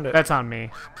 nice. You found it. That's on me.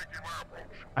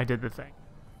 I did the thing.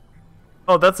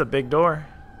 Oh, that's a big door.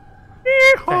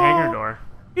 The hangar door.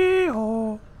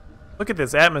 Yee-haw. Look at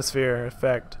this atmosphere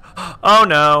effect. Oh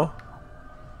no.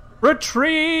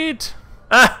 Retreat.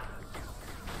 Ah.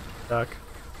 Duck.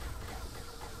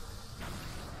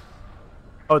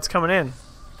 Oh, it's coming in.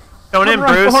 Coming in, Come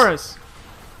right Bruce. for us.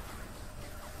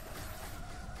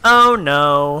 Oh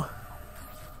no.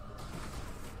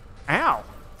 Ow.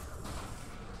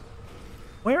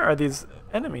 Where are these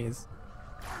enemies?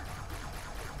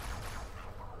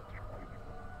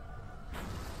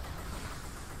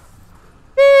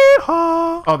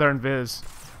 Yee-haw. Oh, they're in Viz.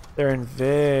 They're in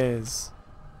Viz.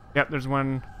 Yep, there's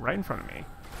one right in front of me.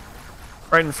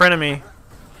 Right in front of me.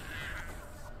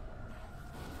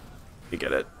 You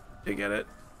get it. You get it.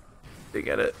 You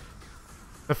get it.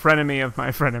 The frenemy of my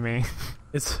frenemy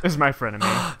It's is my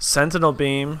frenemy. Sentinel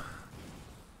beam.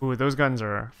 Ooh, those guns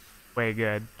are way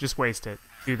good. Just waste it.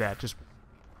 Do that. Just.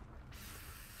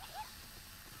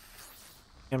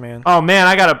 Yeah, man. Oh man,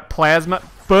 I got a plasma.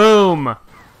 Boom. The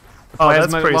Oh, that's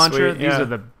plasma pretty launcher. sweet, These yeah. are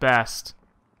the best.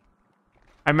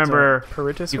 I remember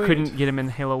Pretty you sweet. couldn't get them in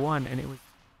Halo 1, and it was.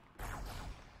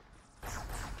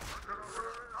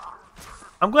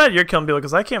 I'm glad you're killing people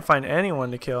because I can't find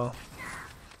anyone to kill.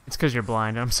 It's because you're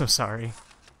blind. I'm so sorry.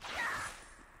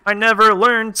 I never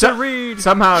learned to read.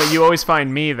 Somehow you always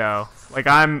find me though. Like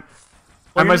I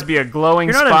Well, must be a glowing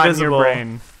you're not spot invisible. in your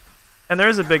brain. And there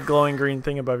is a big glowing green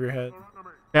thing above your head.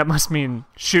 That must mean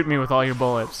shoot me with all your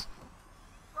bullets.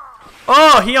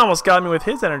 Oh, he almost got me with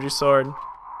his energy sword.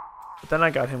 But then I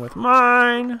got him with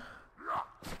mine.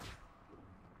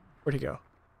 Where'd he go?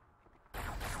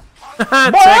 Take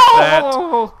that.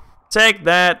 Whoa! Take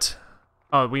that.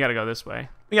 Oh, we gotta go this way.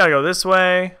 We gotta go this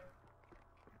way.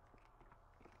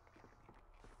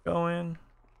 Go in.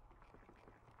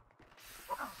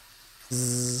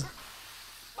 Zzz.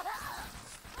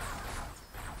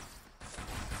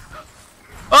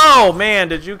 Oh man,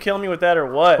 did you kill me with that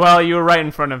or what? Well, you were right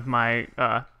in front of my.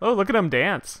 Oh, look at him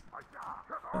dance.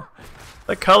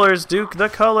 The colors, Duke, the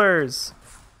colors.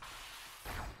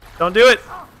 Don't do it.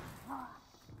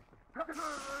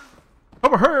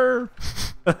 Over her.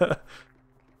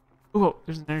 Ooh,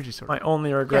 there's an energy sword. My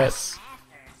only regret. Yes.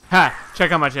 Ha! Check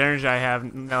how much energy I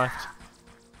have left.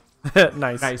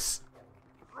 Nice. Nice.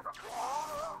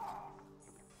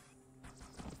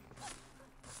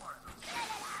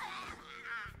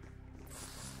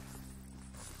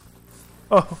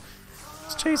 Oh,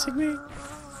 it's chasing me.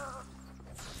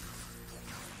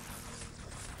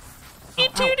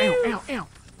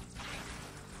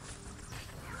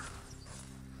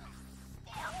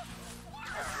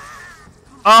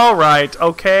 All right.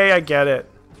 Okay, I get it.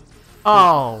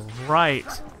 All right.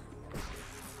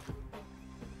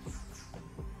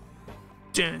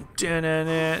 Dun, dun, dun,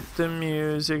 dun. The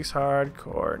music's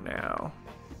hardcore now.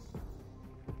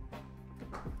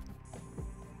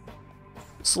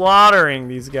 Slaughtering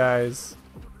these guys.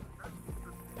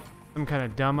 Some kind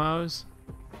of dumbos.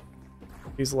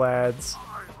 These lads.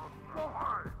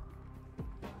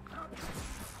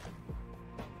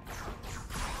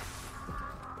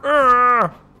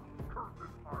 Urgh.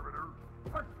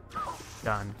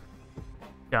 Done.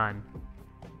 Done.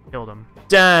 Killed him.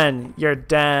 Done. You're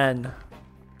done.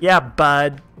 Yeah,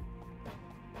 bud.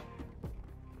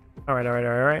 All right, all right,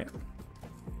 all right, all right.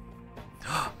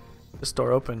 This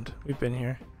door opened. We've been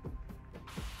here.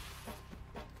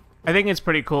 I think it's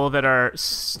pretty cool that our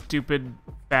stupid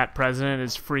fat president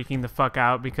is freaking the fuck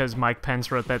out because Mike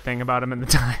Pence wrote that thing about him in the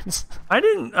Times. I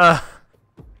didn't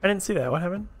see that. What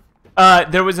happened?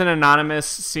 There was an anonymous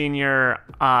senior.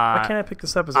 Why can't I pick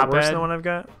this up? Is it worse than op-ed. the one I've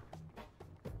got?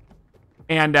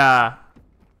 And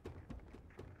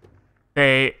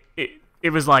it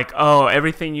was like, oh,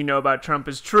 everything you know about Trump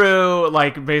is true.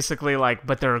 Like basically, like,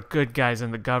 but there are good guys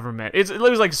in the government. It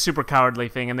was like a super cowardly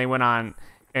thing, and they went on,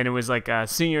 and it was like a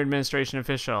senior administration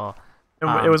official. It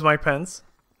was Mike Pence.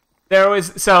 There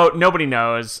was so nobody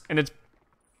knows, and it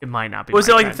might not be. Was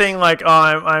Mike it like Pence. the thing like, oh,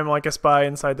 I'm like a spy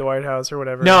inside the White House or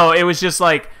whatever? No, it was just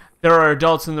like there are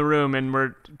adults in the room, and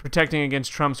we're protecting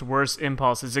against Trump's worst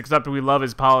impulses. Except we love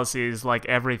his policies, like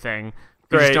everything.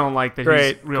 We just don't like that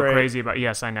he's real crazy about.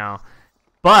 Yes, I know.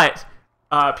 But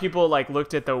people like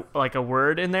looked at the like a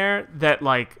word in there that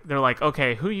like they're like,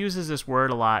 okay, who uses this word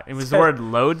a lot? It was the word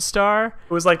lodestar.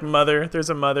 It was like mother. There's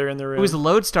a mother in the room. It was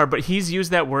lodestar, but he's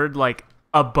used that word like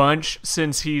a bunch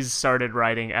since he's started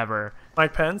writing ever.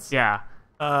 Mike Pence? Yeah.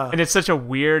 And it's such a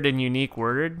weird and unique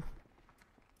word.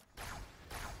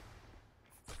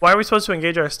 Why are we supposed to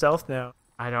engage our stealth now?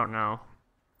 I don't know.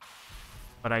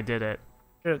 But I did it.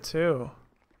 I did it too.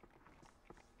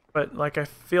 But like I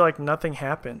feel like nothing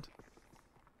happened.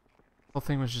 The whole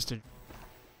thing was just a...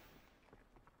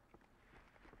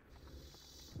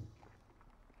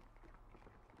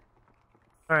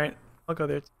 Alright, I'll go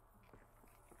there.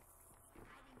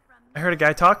 I heard a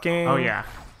guy talking. Oh yeah.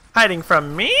 Hiding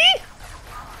from me?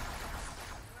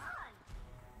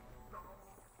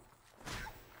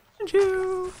 And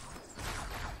you.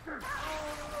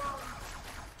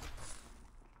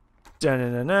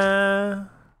 Da-na-na-na.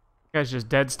 Guy's just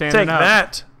dead standing Take up.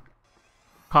 that.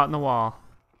 Caught in the wall.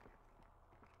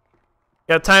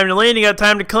 Got time to lean, you got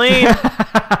time to clean.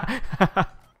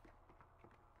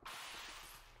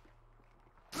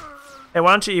 Hey,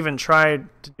 why don't you even try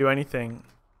to do anything?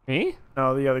 Me?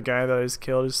 No, the other guy that I just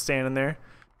killed is standing there.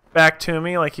 Back to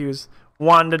me like he was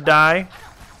wanting to die.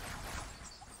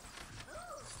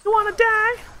 You wanna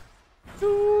die? Do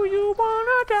you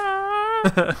wanna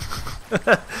die?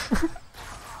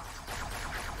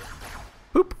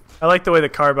 Poop. I like the way the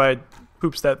carbide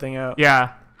poops that thing out.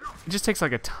 Yeah. It just takes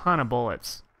like a ton of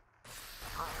bullets.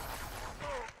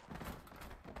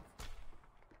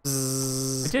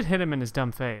 I did hit him in his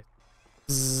dumb face.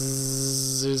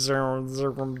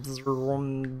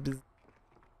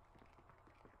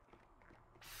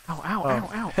 Ow, ow, ow, ow.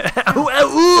 Ow, ow, ow,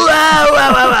 ow,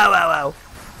 ow, ow,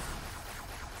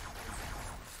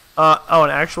 ow. Oh,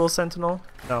 an actual sentinel?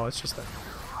 No, it's just a...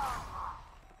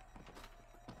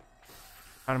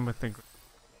 Got him with the...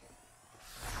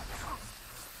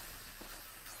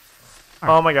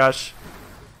 Oh my gosh.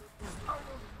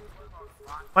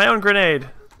 My own grenade.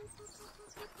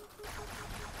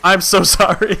 I'm so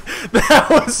sorry. That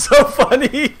was so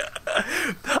funny.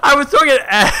 I was throwing it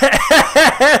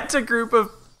at a group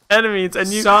of enemies, and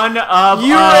you, Son of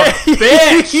you a ran,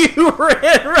 bitch! You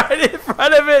ran right in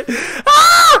front of it.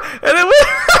 Ah! And it went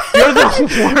right You're the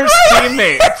worst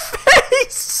teammate.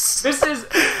 face. This is...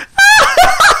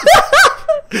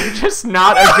 You're just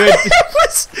not a good...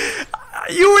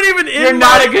 You weren't even in. You're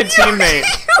not a good teammate.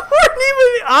 You weren't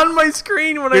even on my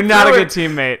screen when You're I not a threw good it.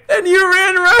 teammate. And you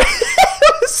ran right.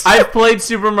 I've played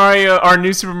Super Mario, our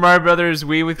new Super Mario Brothers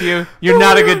Wii with you. You're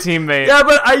not a good teammate. Yeah,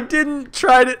 but I didn't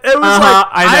try to. It was like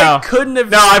I know. I couldn't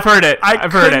have. No, I've heard it. I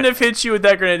I've heard couldn't it. have hit you with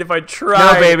that grenade if I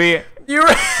tried. No, baby. You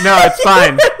were. No, it's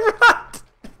fine.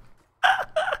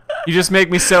 You just make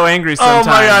me so angry sometimes. Oh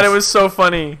my god, it was so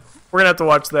funny. We're gonna have to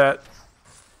watch that.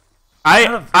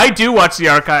 I do watch the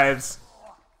archives.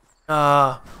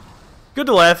 Good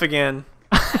to laugh again.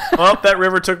 Well, that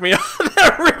river took me off.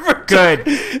 That river. Good.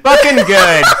 Fucking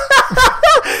good.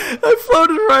 I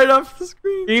floated right off the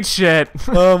screen. Eat shit.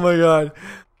 Oh my god.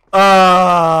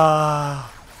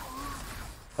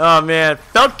 Oh man,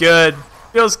 felt good.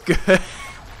 Feels good.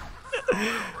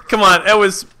 Come on, it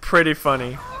was pretty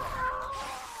funny.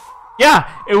 Yeah,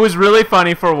 it was really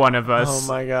funny for one of us. Oh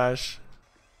my gosh.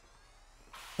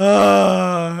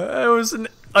 It was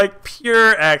like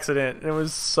pure accident. It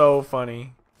was so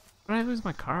funny. What did I lose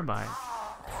my car by?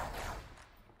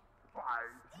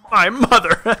 My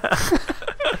mother.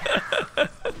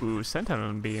 Ooh,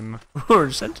 sentinel beam.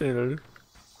 Ooh, sentinel.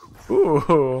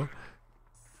 Ooh.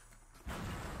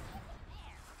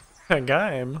 A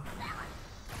game.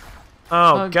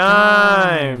 Oh,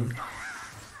 game.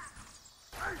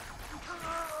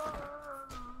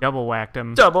 Double whacked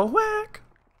him. Double whack.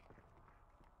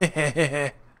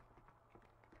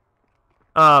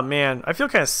 Oh man, I feel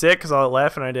kind of sick because all the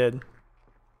laughing I did.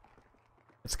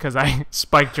 It's because I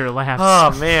spiked your laughs.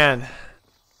 Oh man.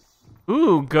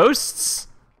 Ooh, ghosts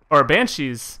or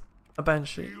banshees. A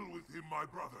banshee. Deal with him, my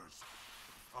brothers.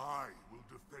 I will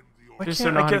defend the Why Just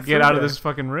can't don't know I how to get get through out of there? this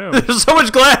fucking room. There's so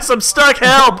much glass. I'm stuck.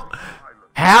 Help!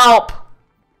 Help!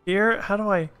 Here, how do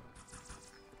I?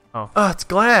 Oh. Oh, it's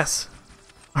glass.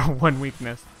 Our one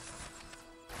weakness.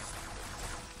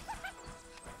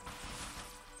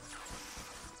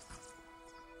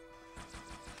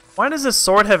 Why does this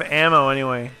sword have ammo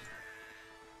anyway?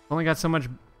 Only got so much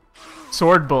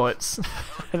sword bullets.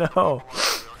 I know.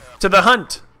 To the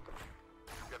hunt.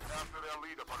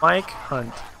 Mike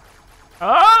Hunt.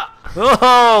 Ah!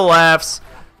 Oh, laughs.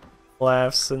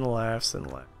 Laughs and laughs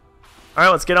and laughs.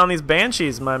 Alright, let's get on these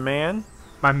banshees, my man.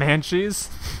 My manshees.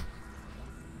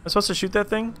 Am I supposed to shoot that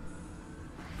thing?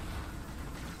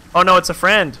 Oh no, it's a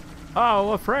friend.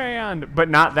 Oh, a friend, but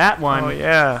not that one. Oh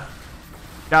yeah.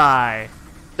 Die.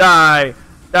 Die.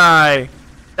 Die.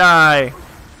 Die.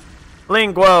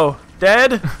 Linguo.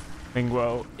 Dead?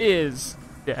 Linguo is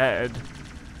dead.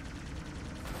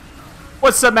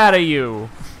 What's the matter, you?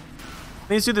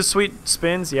 These do the sweet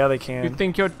spins? Yeah, they You can.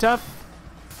 think you're tough?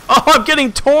 Oh, I'm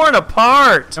getting torn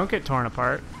apart. Don't get torn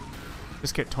apart.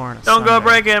 Just get torn Don't go asunder.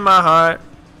 breaking my heart.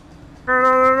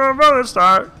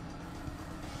 Start.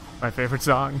 My favorite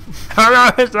song.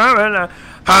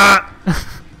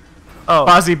 Oh,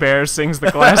 Fozzie Bear sings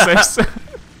the classics.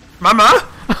 Mama.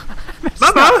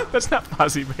 Mama. That's not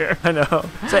Fozzie Bear. I know.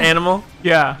 It's an animal.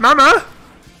 Yeah. Mama.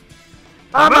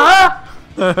 Mama!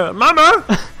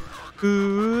 Mama.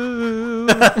 Ooh.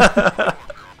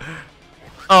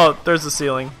 Oh, there's the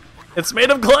ceiling. It's made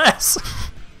of glass.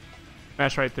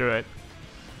 Smash right through it.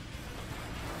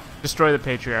 Destroy the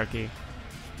patriarchy.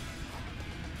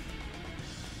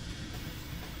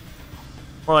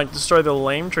 Or like destroy the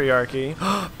lame triarchy.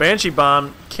 Banshee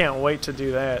bomb. Can't wait to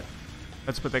do that.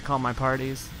 That's what they call my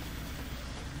parties.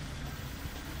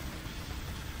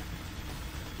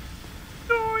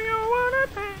 Do you wanna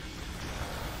dance?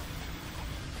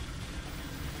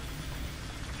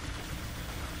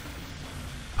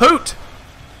 Hoot!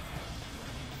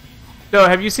 No,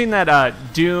 have you seen that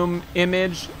Doom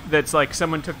image that's like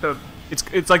someone took the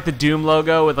it's like the Doom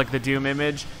logo with like the Doom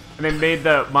image and they made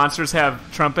the monsters have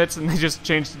trumpets and they just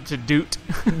changed it to Doot.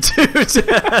 Dude.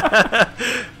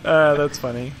 That's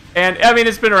funny. And I mean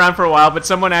it's been around for a while, but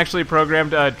someone actually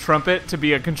programmed a trumpet to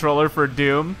be a controller for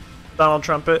Doom Donald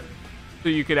Trumpet. so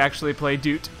you could actually play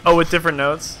Doot. Oh, with different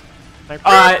notes? Like,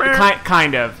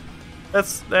 Kind of.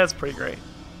 That's pretty great.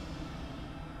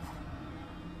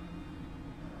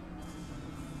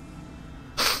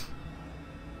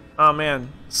 Oh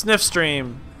man, Sniff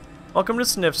Stream. Welcome to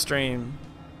Sniff Stream.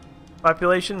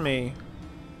 Population me.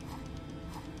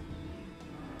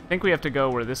 I think we have to go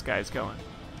where this guy's going.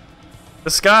 The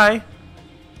sky.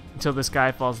 Until this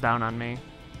guy falls down on me.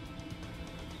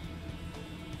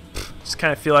 Just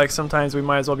kind of feel like sometimes we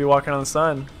might as well be walking on the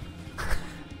sun.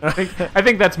 I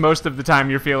think that's most of the time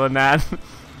you're feeling that.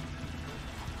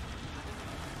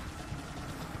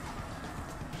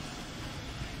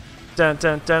 Dun,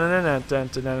 dun, dun, dun, dun, dun,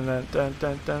 dun, dun, dun,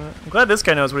 dun, dun. I'm glad this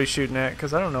guy knows what he's shooting at,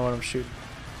 because I don't know what I'm shooting.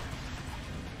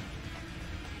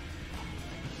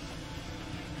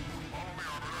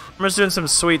 I'm just doing some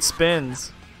sweet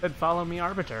spins. Said follow me,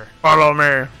 Arbiter. Follow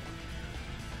me.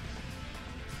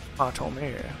 Follow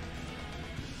me.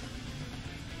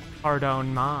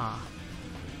 Pardon ma.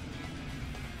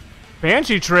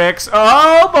 Banshee tricks.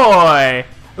 Oh boy.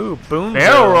 Ooh, boom.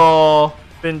 Barrel roll.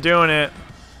 Been doing it.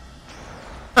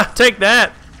 Take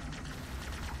that.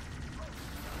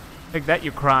 Take that,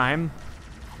 you crime.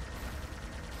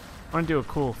 I want to do a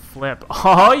cool flip.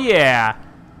 Oh yeah.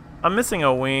 I'm missing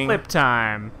a wing. Flip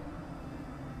time.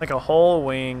 Like a whole I'm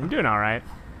wing. doing all right.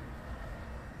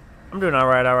 I'm doing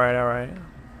alright, alright, alright.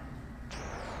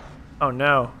 Oh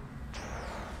no.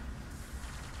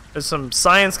 There's some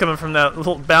science coming from that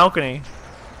little balcony.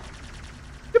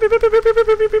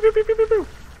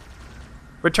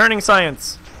 Returning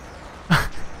science.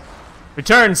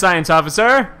 Return, science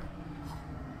officer.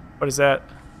 What is that?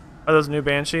 Are those new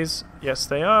banshees? Yes,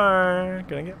 they are.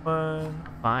 Gonna get one.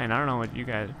 Fine. I don't know what you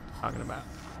guys are talking about.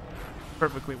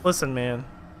 Perfectly. Listen, man.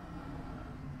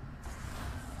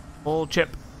 Full chip.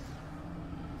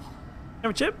 You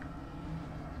have a chip?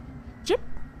 Chip.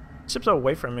 Chip's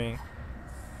away from me.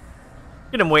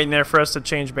 Get him waiting there for us to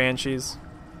change banshees.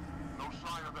 No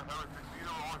sign of the heretic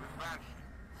leader or his banshee.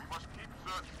 We must keep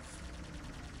searching.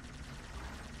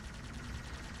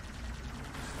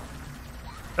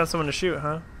 Got someone to shoot,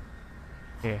 huh?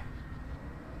 Yeah.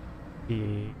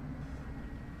 Yeah.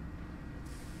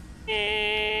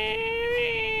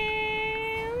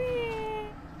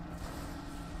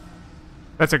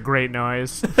 That's a great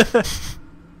noise.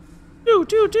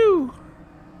 Do.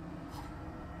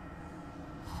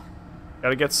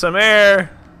 Gotta get some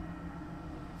air.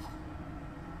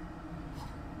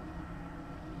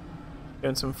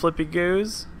 Doing some flippy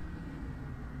goos.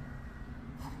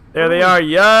 There they are,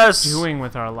 yes! Doing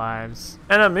with our lives.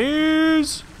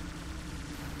 Enemies!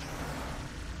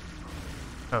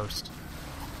 Toast.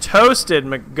 Toasted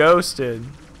McGhosted.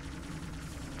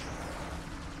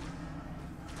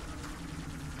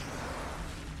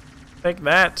 Take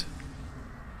that.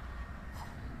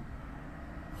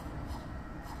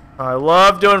 I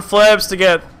love doing flips to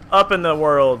get up in the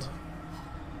world.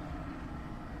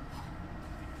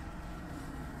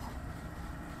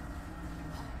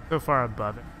 So far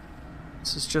above it.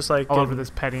 This is just like All over this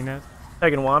pettiness.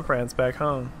 taking Womprants back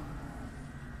home.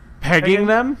 Pegging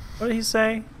them? What did he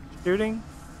say? Shooting?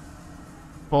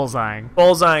 Bullseyeing.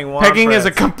 Bullseyeing Womprats. Pegging is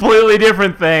a completely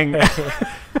different thing.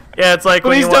 Yeah, it's like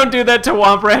when Please you don't do that to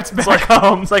Womprats back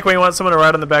home. It's like when you want someone to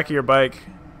ride on the back of your bike.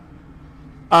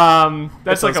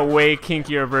 That's like those- a way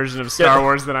kinkier version of Star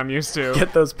Wars than I'm used to.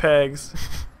 Get those pegs.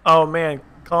 Oh man,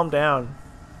 calm down.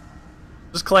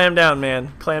 Just clam down,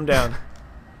 man. Clam down.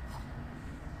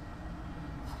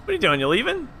 What are you doing? You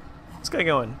leaving? What's this guy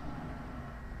going?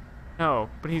 No,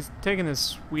 but he's taking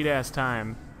this sweet ass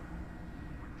time.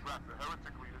 Track the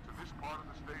heretic leader to this part of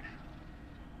the station.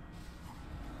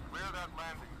 Clear that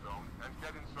landing zone and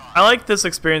get inside. I like this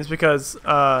experience because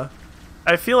I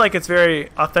feel like it's very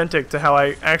authentic to how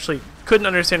I actually couldn't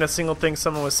understand a single thing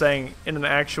someone was saying in an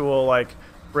actual like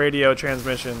radio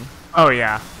transmission. Oh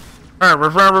yeah. Oh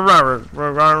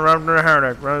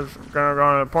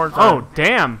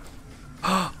damn.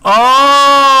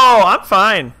 Oh, I'm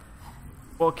fine.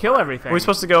 Well, kill everything. Are we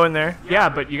supposed to go in there? Yeah,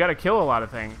 but you gotta kill a lot of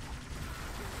things.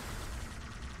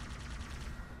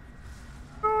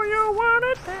 Oh, you want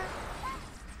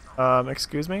it?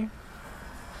 Excuse me?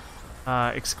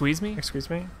 Excuse me? Excuse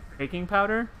me? Baking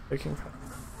powder? Baking powder.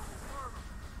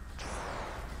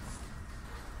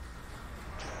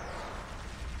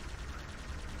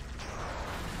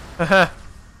 Haha.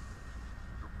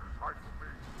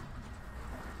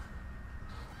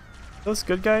 Those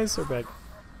good guys or bad?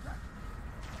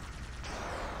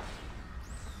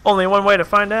 Only one way to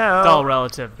find out. It's all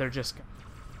relative. They're just...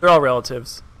 They're all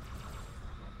relatives.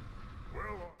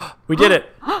 We did it.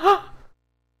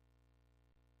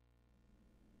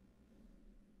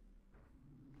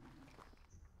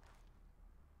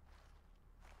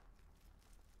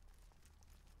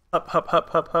 Up, up,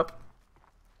 up, up, up.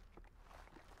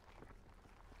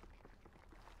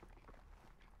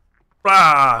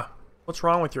 Ah! What's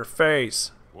wrong with your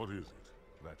face? What is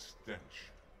it? That stench.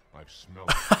 I've smelled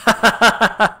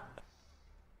it.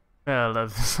 I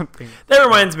love something. That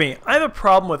reminds me, I have a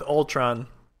problem with Ultron.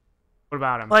 What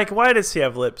about him? Like, why does he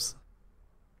have lips?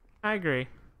 I agree.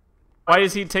 Why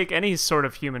does he take any sort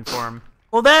of human form?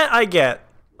 Well, that I get.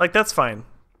 Like, that's fine.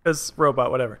 Because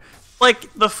robot, whatever.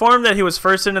 Like, the form that he was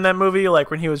first in that movie,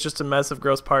 like when he was just a mess of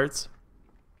gross parts,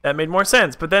 that made more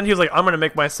sense. But then he was like, I'm going to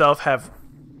make myself have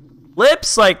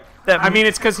lips like that. I mean,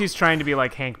 it's because he's trying to be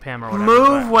like Hank Pym or whatever.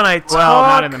 Move but- when I talk. Well,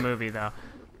 not in the movie, though.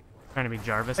 Trying to be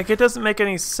Jarvis. Like, it doesn't make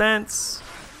any sense.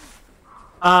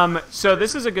 So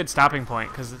this is a good stopping point,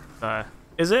 because,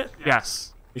 Is it?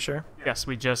 yes. You sure? Yes,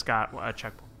 we just got a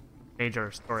checkpoint.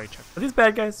 Major story checkpoint. Are these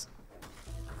bad guys?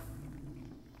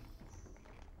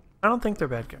 I don't think they're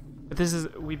bad guys. But this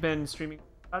is, we've been streaming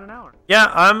about an hour.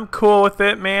 Yeah, I'm cool with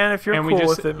it, man. If you're And cool we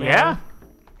just, with it, man. yeah.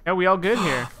 Yeah, we all good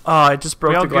here. Oh, I just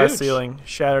broke We all the glass gooch. ceiling.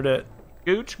 Shattered it.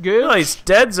 Gooch, gooch. Oh, these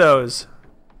dead zos.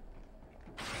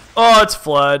 Oh, it's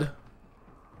flood.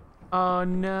 Oh,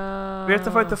 no. We have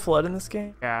to fight the flood in this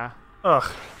game? Yeah.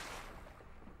 Ugh.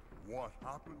 What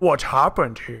happened? What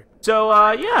happened here? So,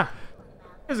 yeah.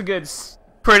 It was a good...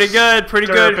 Pretty good, pretty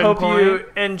good. Stirping Hope you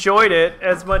enjoyed it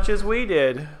as much as we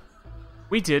did.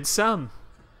 We did some.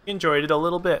 Enjoyed it a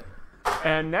little bit.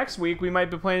 And next week we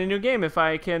might be playing a new game if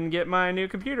I can get my new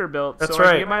computer built. That's so I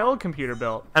right. can get my old computer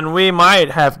built. And we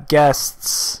might have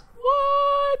guests.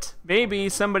 What? Maybe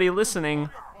somebody listening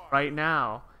right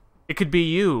now. It could be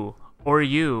you, or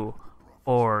you,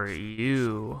 or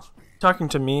you. Talking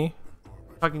to me?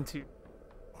 Talking to...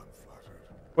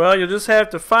 Well, you'll just have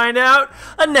to find out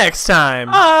next time.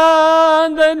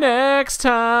 On the next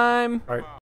time. All right.